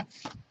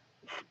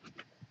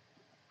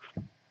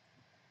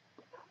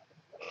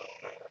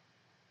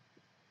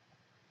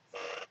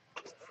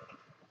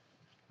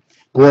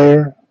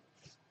 Blair,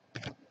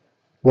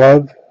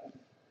 Love,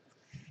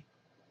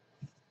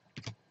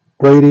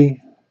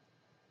 Brady,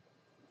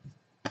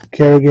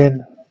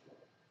 Kerrigan,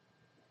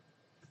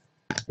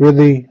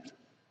 Ridley,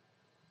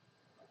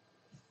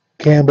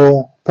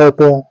 Campbell,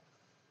 Purple,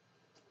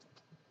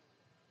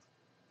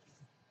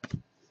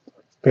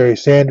 Barry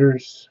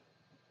Sanders,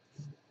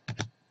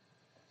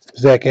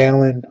 Zach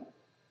Allen,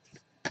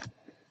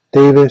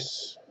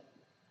 Davis,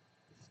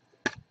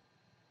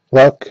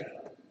 Luck,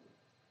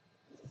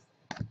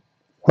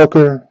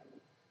 Hooker,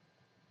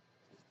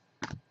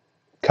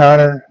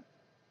 Connor,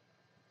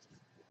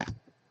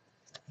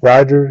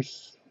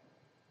 Rodgers,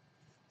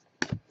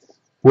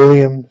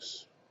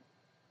 Williams,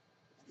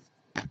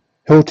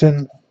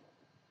 Hilton,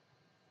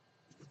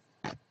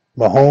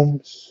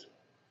 Mahomes,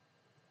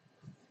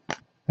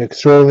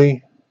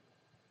 McSorley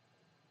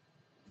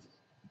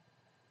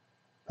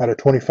out of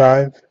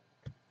 25,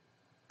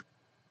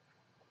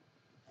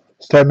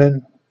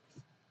 Stedman,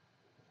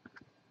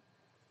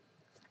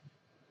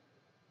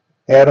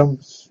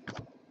 Adams,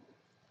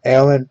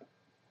 Allen,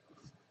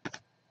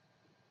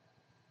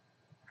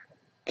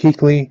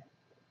 Kuechly,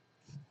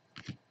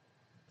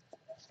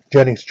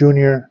 Jennings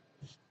Jr.,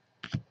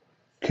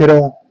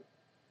 Kittle,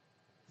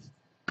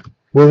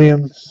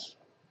 Williams,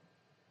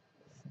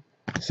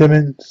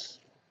 Simmons,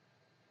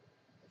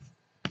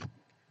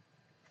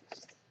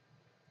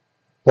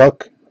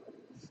 Luck,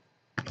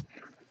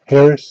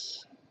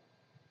 Harris,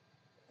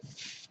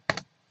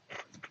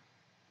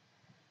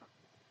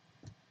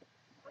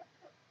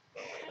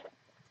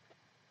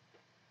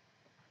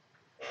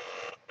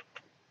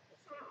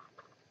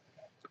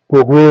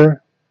 Will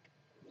Greer,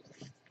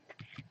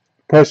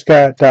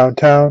 Prescott,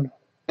 Downtown,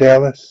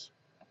 Dallas,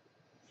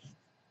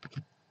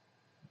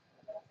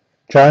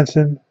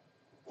 Johnson,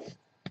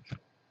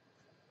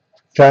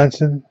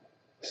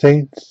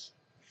 Saints,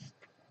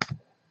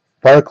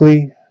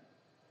 Barkley,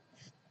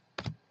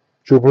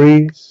 Drew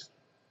Brees,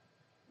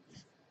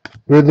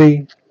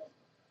 Ridley,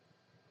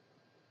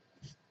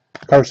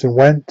 Carson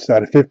Wentz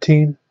out of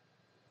 15,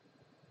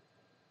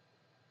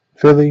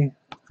 Philly,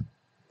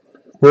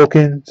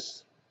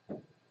 Wilkins,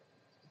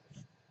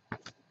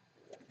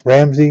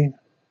 Ramsey,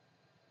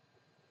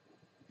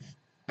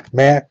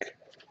 Mack,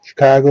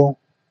 Chicago,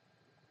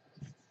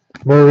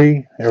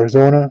 Murray,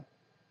 Arizona,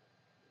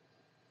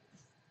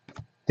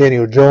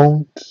 Daniel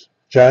Jones,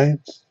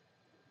 Giants,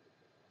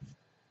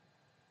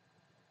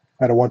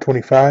 out of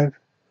 125,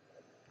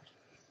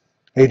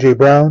 A.J.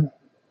 Brown,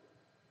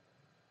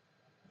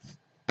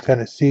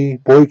 Tennessee,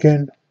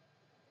 Boykin,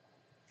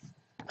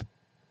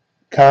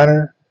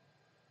 Connor,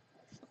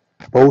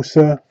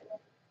 Bosa,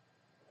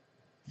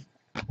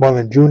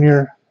 Mullen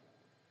Jr.,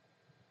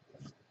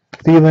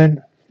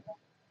 Thielen,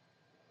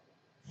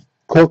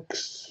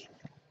 Cooks,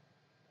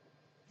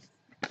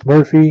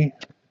 Murphy,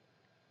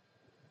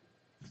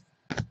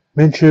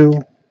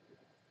 Minshew,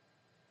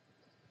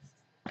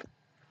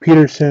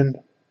 Peterson,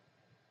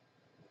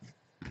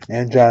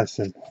 and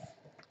Johnson.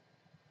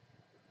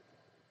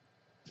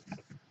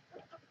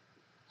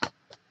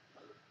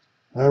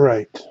 All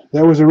right,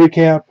 that was a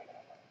recap.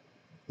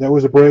 That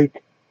was a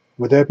break.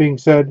 With that being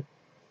said,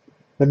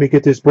 let me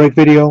get this break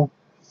video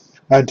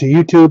onto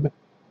YouTube.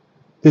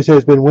 This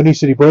has been Windy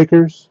City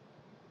Breakers,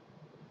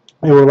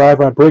 and we're live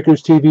on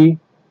Breakers TV,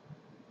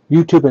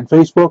 YouTube, and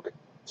Facebook.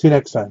 See you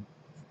next time.